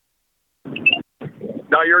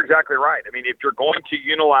 No, you're exactly right. I mean, if you're going to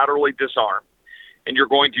unilaterally disarm and you're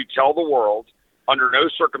going to tell the world under no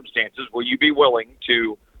circumstances will you be willing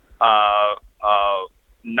to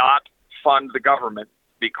not fund the government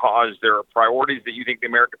because there are priorities that you think the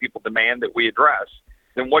American people demand that we address,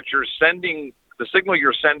 then what you're sending, the signal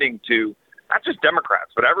you're sending to not just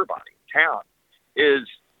Democrats, but everybody in town is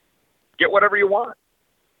get whatever you want,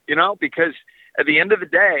 because at the end of the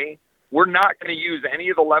day, we're not going to use any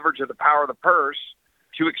of the leverage of the power of the purse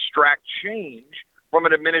to extract change from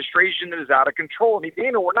an administration that is out of control. I mean,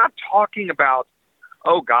 Daniel, we're not talking about,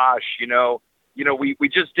 oh gosh, we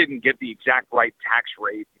just didn't get the exact right tax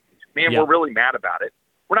rate. Man, We're really mad about it.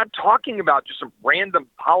 We're not talking about just some random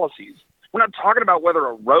policies. We're not talking about whether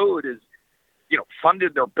a road is,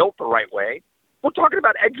 funded, they're built the right way. We're talking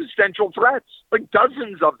about existential threats, like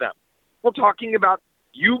dozens of them. We're talking about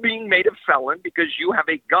you being made a felon because you have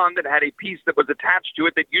a gun that had a piece that was attached to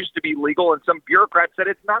it that used to be legal, and some bureaucrat said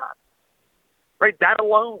it's not. Right? That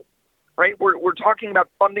alone. Right? We're talking about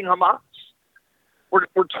funding Hamas.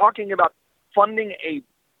 We're talking about funding a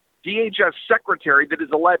DHS secretary that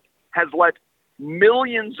has let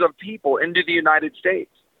millions of people into the United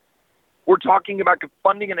States. We're talking about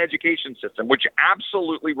funding an education system which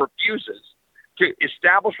absolutely refuses to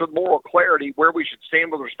establish with moral clarity where we should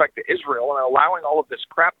stand with respect to Israel, and allowing all of this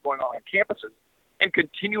crap going on campuses and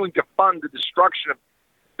continuing to fund the destruction of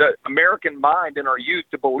the American mind and our youth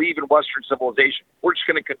to believe in Western civilization. We're just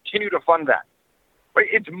going to continue to fund that. Right?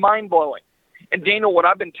 It's mind-blowing. And Daniel, what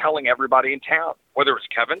I've been telling everybody in town, whether it's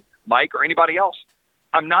Kevin, Mike, or anybody else,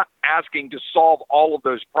 I'm not asking to solve all of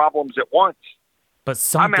those problems at once. But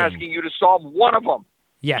something. I'm asking you to solve one of them.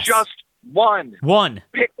 Yes. Just one. One.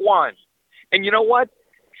 Pick one. And you know what?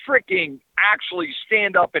 Freaking actually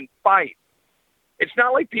stand up and fight. It's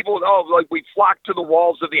not like people, we flocked to the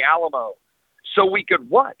walls of the Alamo so we could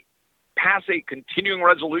what? Pass a continuing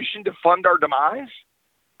resolution to fund our demise?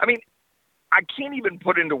 I mean, I can't even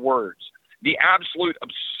put into words the absolute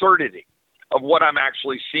absurdity of what I'm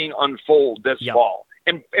actually seeing unfold this fall.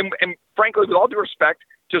 And frankly, with all due respect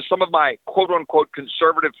to some of my quote-unquote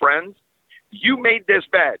conservative friends, you made this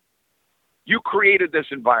bed. You created this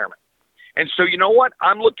environment. And so you know what?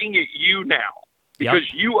 I'm looking at you now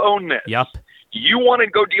because you own this. Yep. You want to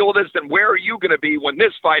go deal with this, then where are you going to be when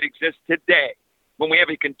this fight exists today, when we have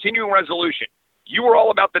a continuing resolution? You were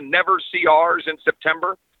all about the never CRs in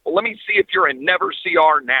September. Well, let me see if you're a never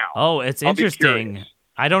CR now. Oh, it's interesting.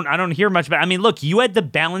 I don't hear much about it. I mean, look, you had the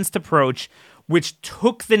balanced approach, which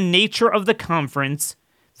took the nature of the conference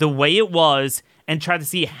the way it was and tried to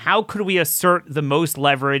see how could we assert the most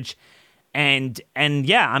leverage. And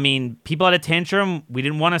yeah, I mean, people had a tantrum. We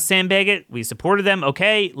didn't want to sandbag it. We supported them.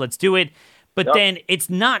 Okay, let's do it. But then it's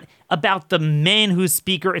not about the man who's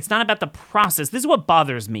speaker. It's not about the process. This is what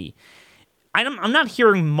bothers me. I'm not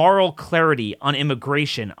hearing moral clarity on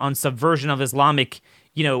immigration, on subversion of Islamic,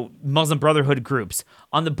 Muslim Brotherhood groups,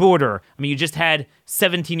 on the border. I mean, you just had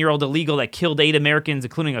 17-year-old illegal that killed 8 Americans,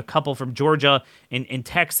 including a couple from Georgia in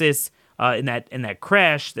Texas, in that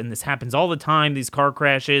crash. And this happens all the time, these car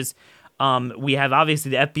crashes. We have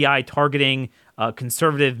obviously the FBI targeting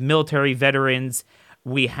conservative military veterans.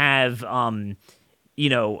 We have,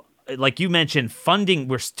 like you mentioned, funding.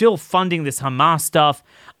 We're still funding this Hamas stuff.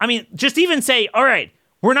 I mean, just even say, all right,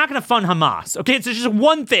 we're not going to fund Hamas. Okay, it's just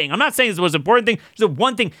one thing. I'm not saying this was an important thing. Just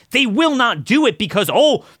one thing. They will not do it because,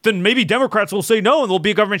 then maybe Democrats will say no and there'll be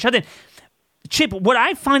a government shutdown. Chip, what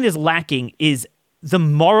I find is lacking is the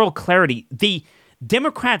moral clarity. The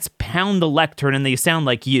Democrats pound the lectern and they sound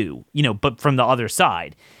like you, but from the other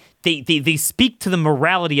side. They speak to the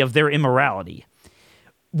morality of their immorality.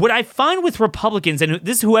 What I find with Republicans, and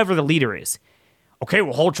this is whoever the leader is, okay,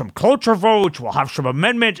 we'll hold some cloture votes, we'll have some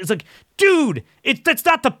amendments. It's like, dude, that's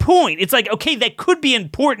not the point. It's like, okay, that could be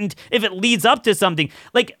important if it leads up to something.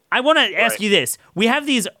 Like, I want to ask you this. We have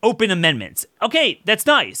these open amendments. Okay, that's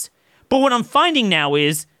nice. But what I'm finding now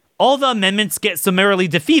is all the amendments get summarily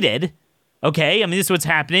defeated. Okay, I mean, this is what's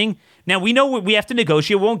happening. Now, we know we have to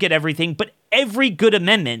negotiate. We won't get everything, but every good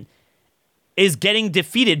amendment is getting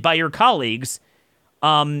defeated by your colleagues.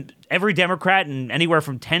 Every Democrat and anywhere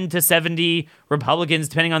from 10 to 70 Republicans,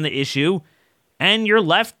 depending on the issue, and you're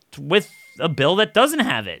left with a bill that doesn't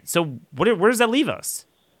have it. So where does that leave us?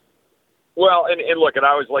 Well, and look, and I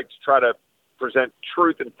always like to try to present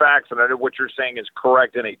truth and facts, and I know what you're saying is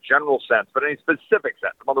correct in a general sense, but in a specific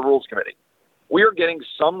sense, I'm on the Rules Committee. We are getting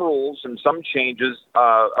some rules and some changes,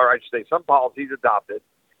 or I should say some policies adopted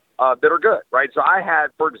that are good, right? So I had,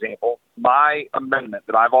 for example, my amendment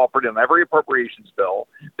that I've offered in every appropriations bill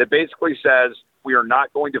that basically says we are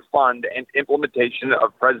not going to fund an implementation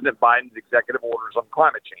of President Biden's executive orders on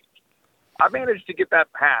climate change. I managed to get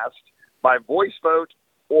that passed by voice vote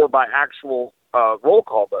or by actual roll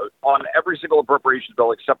call vote on every single appropriations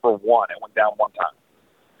bill except for one. It went down one time.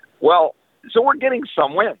 Well, so we're getting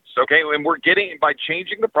some wins, okay? And we're getting, by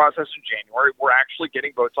changing the process in January, we're actually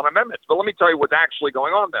getting votes on amendments. But let me tell you what's actually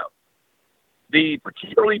going on, though.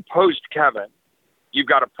 Particularly post-Kevin, you've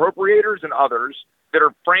got appropriators and others that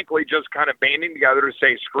are frankly just kind of banding together to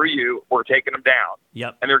say, screw you, we're taking them down.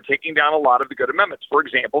 Yep. And they're taking down a lot of the good amendments. For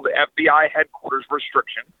example, the FBI headquarters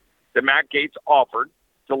restriction that Matt Gaetz offered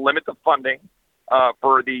to limit the funding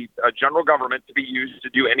for the general government to be used to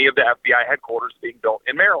do any of the FBI headquarters being built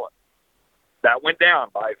in Maryland. That went down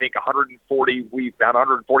by, I think, 140. We had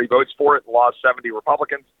 140 votes for it, lost 70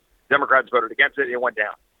 Republicans. Democrats voted against it. It went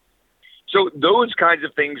down. So those kinds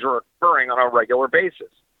of things are occurring on a regular basis.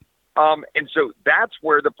 And so that's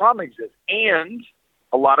where the problem exists. And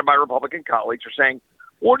a lot of my Republican colleagues are saying,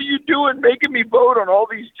 what are you doing making me vote on all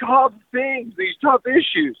these tough things, these tough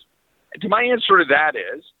issues? And to my answer to that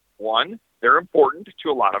is, one, they're important to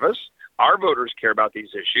a lot of us. Our voters care about these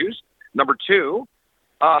issues. Number two,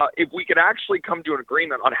 if we could actually come to an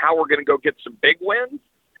agreement on how we're going to go get some big wins,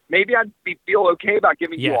 maybe I'd feel okay about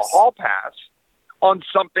giving you a hall pass on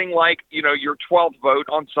something like, your 12th vote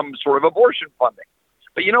on some sort of abortion funding.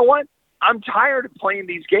 But you know what? I'm tired of playing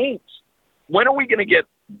these games. When are we going to get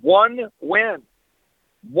one win?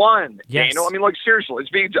 One. Yes. Seriously, let's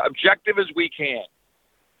be objective as we can.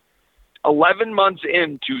 11 months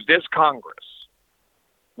into this Congress,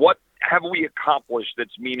 what have we accomplished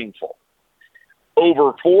that's meaningful?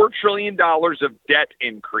 Over $4 trillion of debt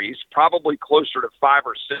increase, probably closer to 5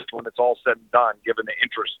 or 6 when it's all said and done, given the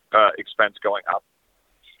interest expense going up.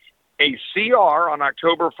 A CR on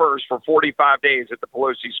October 1st for 45 days at the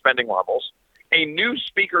Pelosi spending levels. A new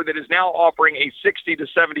speaker that is now offering a 60 to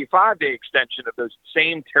 75-day extension of those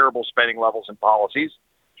same terrible spending levels and policies.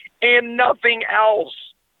 And nothing else.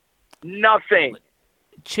 Nothing.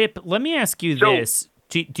 Chip, let me ask you this.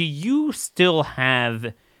 Do you still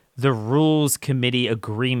have the Rules Committee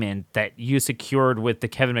agreement that you secured with the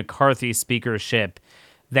Kevin McCarthy speakership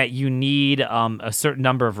that you need a certain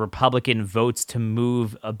number of Republican votes to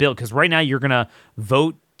move a bill? Because right now you're going to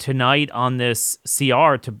vote tonight on this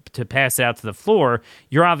CR to pass it out to the floor.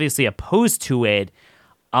 You're obviously opposed to it.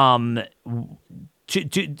 Under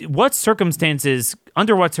what circumstances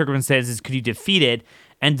could you defeat it?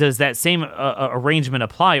 And does that same arrangement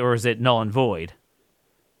apply, or is it null and void?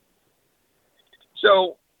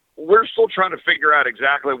 So we're still trying to figure out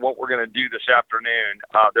exactly what we're going to do this afternoon.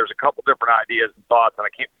 There's a couple different ideas and thoughts, and I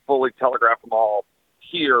can't fully telegraph them all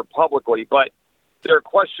here publicly, but there are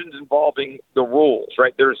questions involving the rules,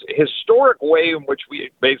 right? There's a historic way in which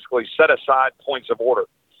we basically set aside points of order.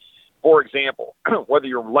 For example, whether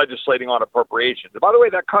you're legislating on appropriations. And by the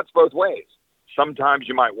way, that cuts both ways. Sometimes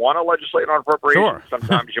you might want to legislate on appropriations. Sure.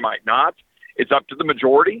 Sometimes you might not. It's up to the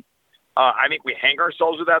majority. I think we hang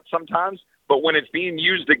ourselves with that sometimes. But when it's being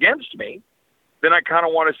used against me, then I kind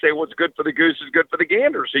of want to say what's good for the goose is good for the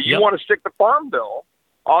gander. So you want to stick the Farm Bill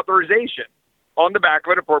authorization on the back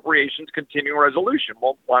of an appropriations continuing resolution.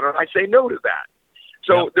 Well, why don't I say no to that?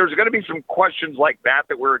 So there's going to be some questions like that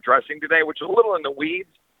we're addressing today, which is a little in the weeds.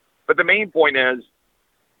 But the main point is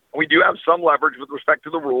we do have some leverage with respect to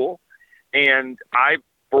the rule. And I,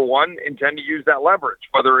 for one, intend to use that leverage,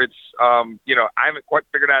 whether it's, I haven't quite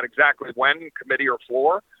figured out exactly when, committee or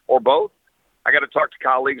floor or both. I got to talk to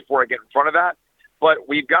colleagues before I get in front of that. But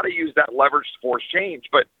we've got to use that leverage to force change.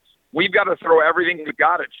 But we've got to throw everything we've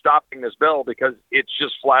got at stopping this bill because it's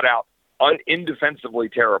just flat out indefensibly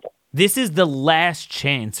terrible. This is the last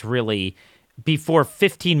chance, really, before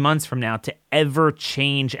 15 months from now to ever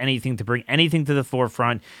change anything, to bring anything to the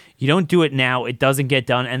forefront. You don't do it now, it doesn't get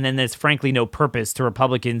done, and then there's frankly no purpose to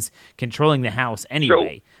Republicans controlling the House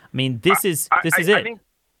anyway. So, this is it.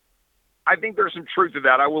 I think there's some truth to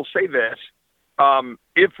that. I will say this.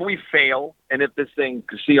 If we fail and if this thing,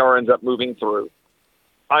 CR, ends up moving through,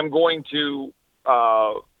 I'm going to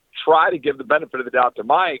try to give the benefit of the doubt to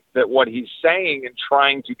Mike that what he's saying and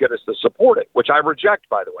trying to get us to support it, which I reject,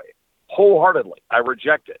 by the way, wholeheartedly. I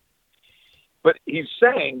reject it. But he's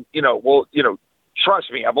saying,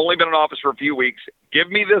 trust me, I've only been in office for a few weeks. Give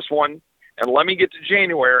me this one and let me get to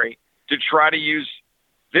January to try to use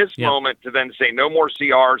this moment to then say no more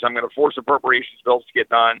CRs. I'm going to force appropriations bills to get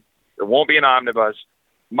done. There won't be an omnibus.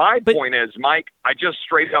 My point is, Mike, I just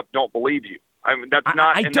straight up don't believe you. That's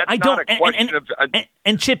not a question of.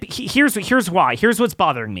 And Chip, here's why. Here's what's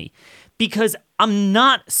bothering me, because I'm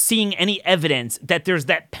not seeing any evidence that there's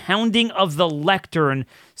that pounding of the lectern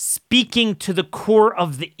speaking to the core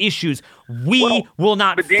of the issues. We will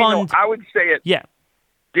not but fund. Daniel, I would say it. Yeah.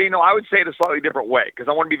 Daniel, I would say it a slightly different way because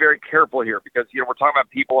I want to be very careful here because we're talking about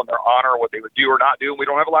people and their honor, what they would do or not do, and we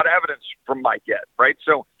don't have a lot of evidence from Mike yet, right?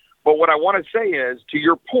 So, but what I want to say is, to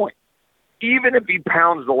your point, even if he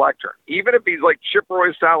pounds the lectern, even if he's like Chip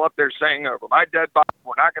Roy style up there saying, over my dead body,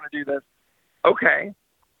 we're not going to do this. Okay,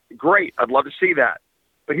 great. I'd love to see that.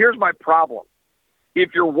 But here's my problem.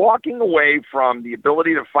 If you're walking away from the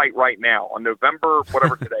ability to fight right now on November,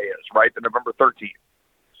 whatever today is, right, the November 13th,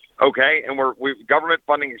 okay, and government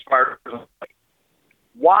funding expires,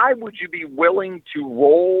 why would you be willing to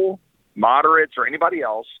roll moderates or anybody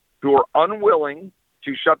else who are unwilling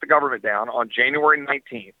to shut the government down on January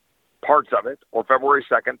 19th, parts of it, or February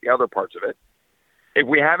 2nd, the other parts of it, if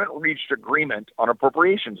we haven't reached agreement on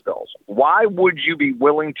appropriations bills? Why would you be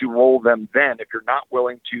willing to roll them then if you're not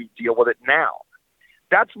willing to deal with it now?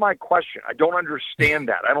 That's my question. I don't understand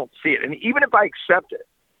that. I don't see it. And even if I accept it,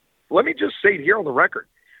 let me just say it here on the record.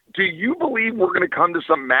 Do you believe we're going to come to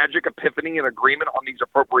some magic epiphany and agreement on these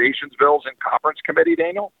appropriations bills in conference committee,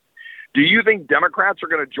 Daniel? Do you think Democrats are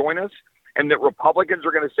going to join us and that Republicans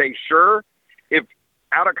are going to say, sure, if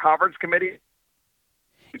out of conference committee,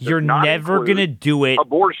 you're never going to do it.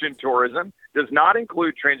 Abortion tourism does not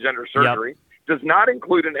include transgender surgery, does not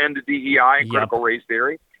include an end to DEI and critical race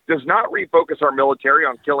theory, does not refocus our military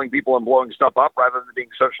on killing people and blowing stuff up rather than being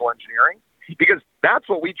social engineering, because that's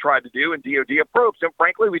what we tried to do in DOD approach, and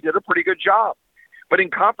frankly, we did a pretty good job. But in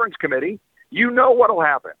conference committee, you know what will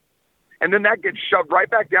happen. And then that gets shoved right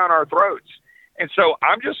back down our throats. And so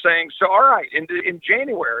I'm just saying, so all right, in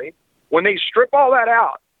January, when they strip all that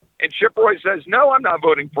out, and Chip Roy says, no, I'm not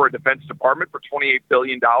voting for a Defense Department for $28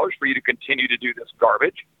 billion for you to continue to do this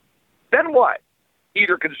garbage. Then what?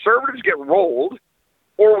 Either conservatives get rolled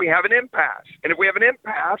or we have an impasse. And if we have an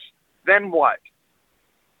impasse, then what?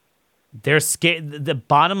 They're scared. The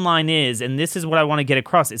bottom line is, and this is what I want to get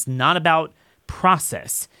across, it's not about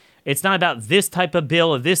process. It's not about this type of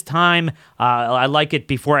bill at this time. I like it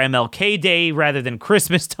before MLK Day rather than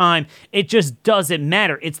Christmas time. It just doesn't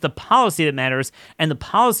matter. It's the policy that matters, and the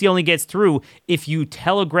policy only gets through if you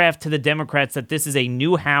telegraph to the Democrats that this is a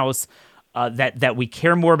new House, that we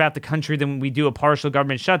care more about the country than we do a partial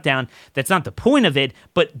government shutdown. That's not the point of it,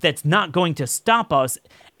 but that's not going to stop us.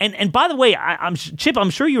 And by the way, Chip,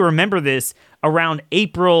 I'm sure you remember this around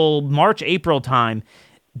March, April time.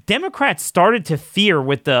 Democrats started to fear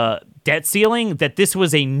with the debt ceiling that this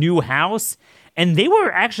was a new House, and they were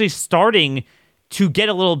actually starting to get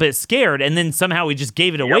a little bit scared, and then somehow we just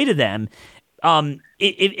gave it away to them.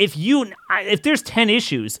 If there's 10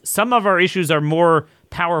 issues, some of our issues are more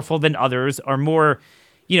powerful than others, are more,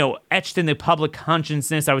 etched in the public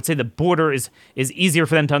consciousness. I would say the border is easier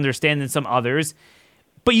for them to understand than some others.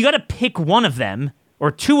 But you got to pick one of them or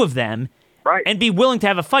two of them, right, and be willing to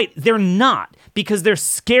have a fight. They're not, because they're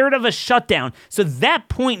scared of a shutdown. So that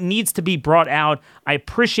point needs to be brought out. I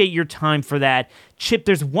appreciate your time for that. Chip,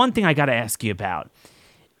 there's one thing I got to ask you about.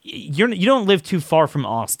 You don't live too far from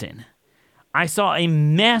Austin. I saw a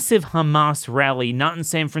massive Hamas rally, not in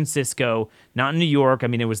San Francisco, not in New York. I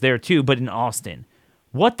mean, it was there too, but in Austin.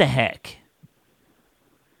 What the heck?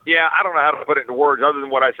 Yeah, I don't know how to put it into words other than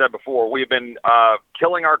what I said before. We've been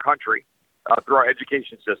killing our country through our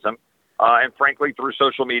education system. And frankly, through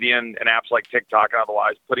social media and apps like TikTok and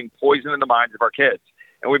otherwise, putting poison in the minds of our kids.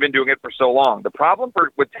 And we've been doing it for so long. The problem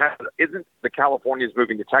with Texas isn't the Californians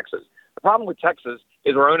moving to Texas. The problem with Texas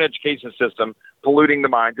is our own education system polluting the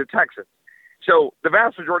minds of Texans. So the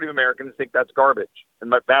vast majority of Americans think that's garbage,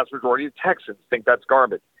 and the vast majority of Texans think that's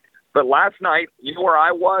garbage. But last night, you know where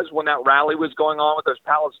I was when that rally was going on with those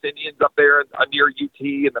Palestinians up there near UT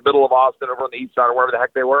in the middle of Austin over on the east side or wherever the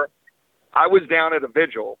heck they were? I was down at a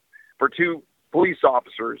vigil for two police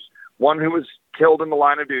officers, one who was killed in the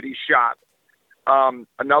line of duty, shot,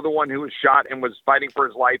 another one who was shot and was fighting for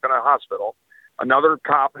his life in a hospital, another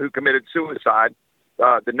cop who committed suicide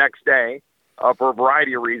the next day for a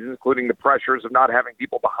variety of reasons, including the pressures of not having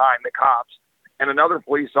people behind the cops, and another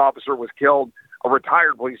police officer was killed, a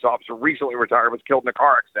retired police officer, recently retired, was killed in a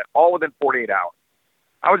car accident, all within 48 hours.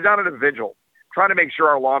 I was down at a vigil trying to make sure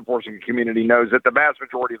our law enforcement community knows that the vast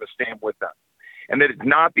majority of us stand with them, and that it's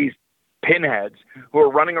not these pinheads who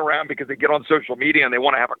are running around because they get on social media and they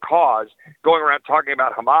want to have a cause, going around talking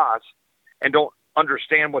about Hamas and don't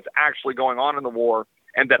understand what's actually going on in the war,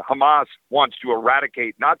 and that Hamas wants to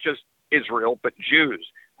eradicate not just Israel, but Jews.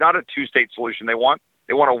 Not a two-state solution they want.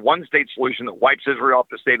 They want a one-state solution that wipes Israel off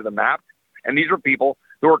the state of the map. And these are people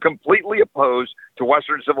who are completely opposed to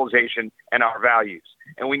Western civilization and our values.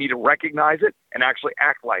 And we need to recognize it and actually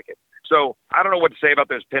act like it. So I don't know what to say about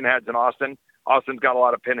those pinheads in Austin. Austin's got a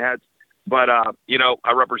lot of pinheads. But,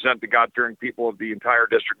 I represent the God-fearing people of the entire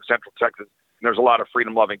district of Central Texas. And there's a lot of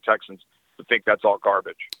freedom-loving Texans who think that's all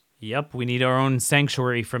garbage. Yep, we need our own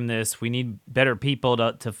sanctuary from this. We need better people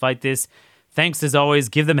to fight this. Thanks, as always.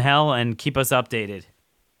 Give them hell and keep us updated.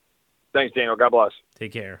 Thanks, Daniel. God bless.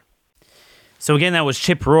 Take care. So again, that was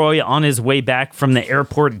Chip Roy on his way back from the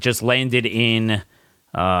airport. Just landed in,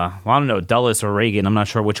 I don't know, Dulles or Reagan. I'm not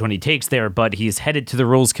sure which one he takes there, but he's headed to the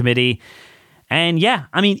Rules Committee. And yeah,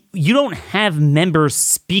 I mean, you don't have members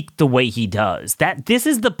speak the way he does. This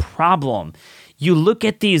is the problem. you look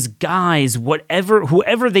at these guys,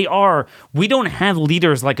 whoever they are, we don't have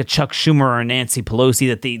leaders like a Chuck Schumer or Nancy Pelosi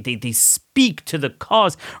that they speak to the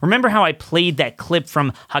cause. Remember how I played that clip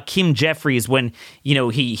from Hakeem Jeffries when, he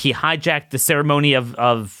hijacked the ceremony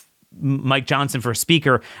of Mike Johnson for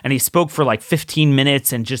speaker, and he spoke for like 15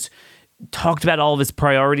 minutes and just talked about all of his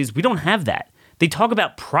priorities. We don't have that. They talk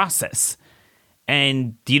about process,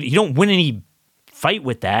 and you don't win any fight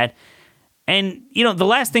with that. And, the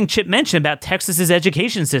last thing Chip mentioned about Texas's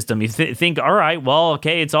education system, you think, all right, well,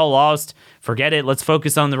 okay, it's all lost. Forget it. Let's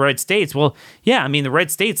focus on the red states. Well, yeah, the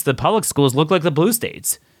red states, the public schools look like the blue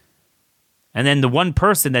states. And then the one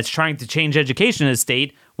person that's trying to change education in the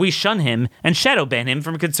state, we shun him and shadow ban him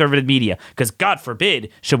from conservative media. Because God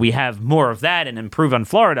forbid, should we have more of that and improve on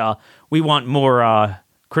Florida, we want more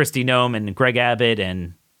Kristi Noem and Greg Abbott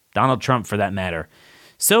and Donald Trump for that matter.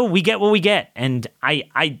 So we get what we get. And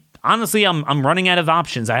I honestly, I'm running out of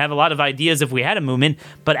options. I have a lot of ideas if we had a movement,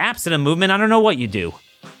 but absent a movement, I don't know what you do.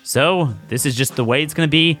 So this is just the way it's going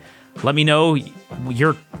to be. Let me know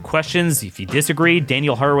your questions. If you disagree,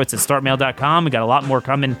 Daniel Horowitz at startmail.com. We got a lot more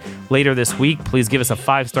coming later this week. Please give us a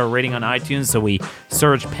 5-star rating on iTunes so we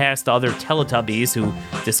surge past the other Teletubbies who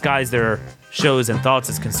disguise their shows and thoughts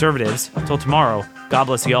as conservatives. Until tomorrow, God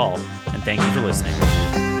bless you all, and thank you for listening.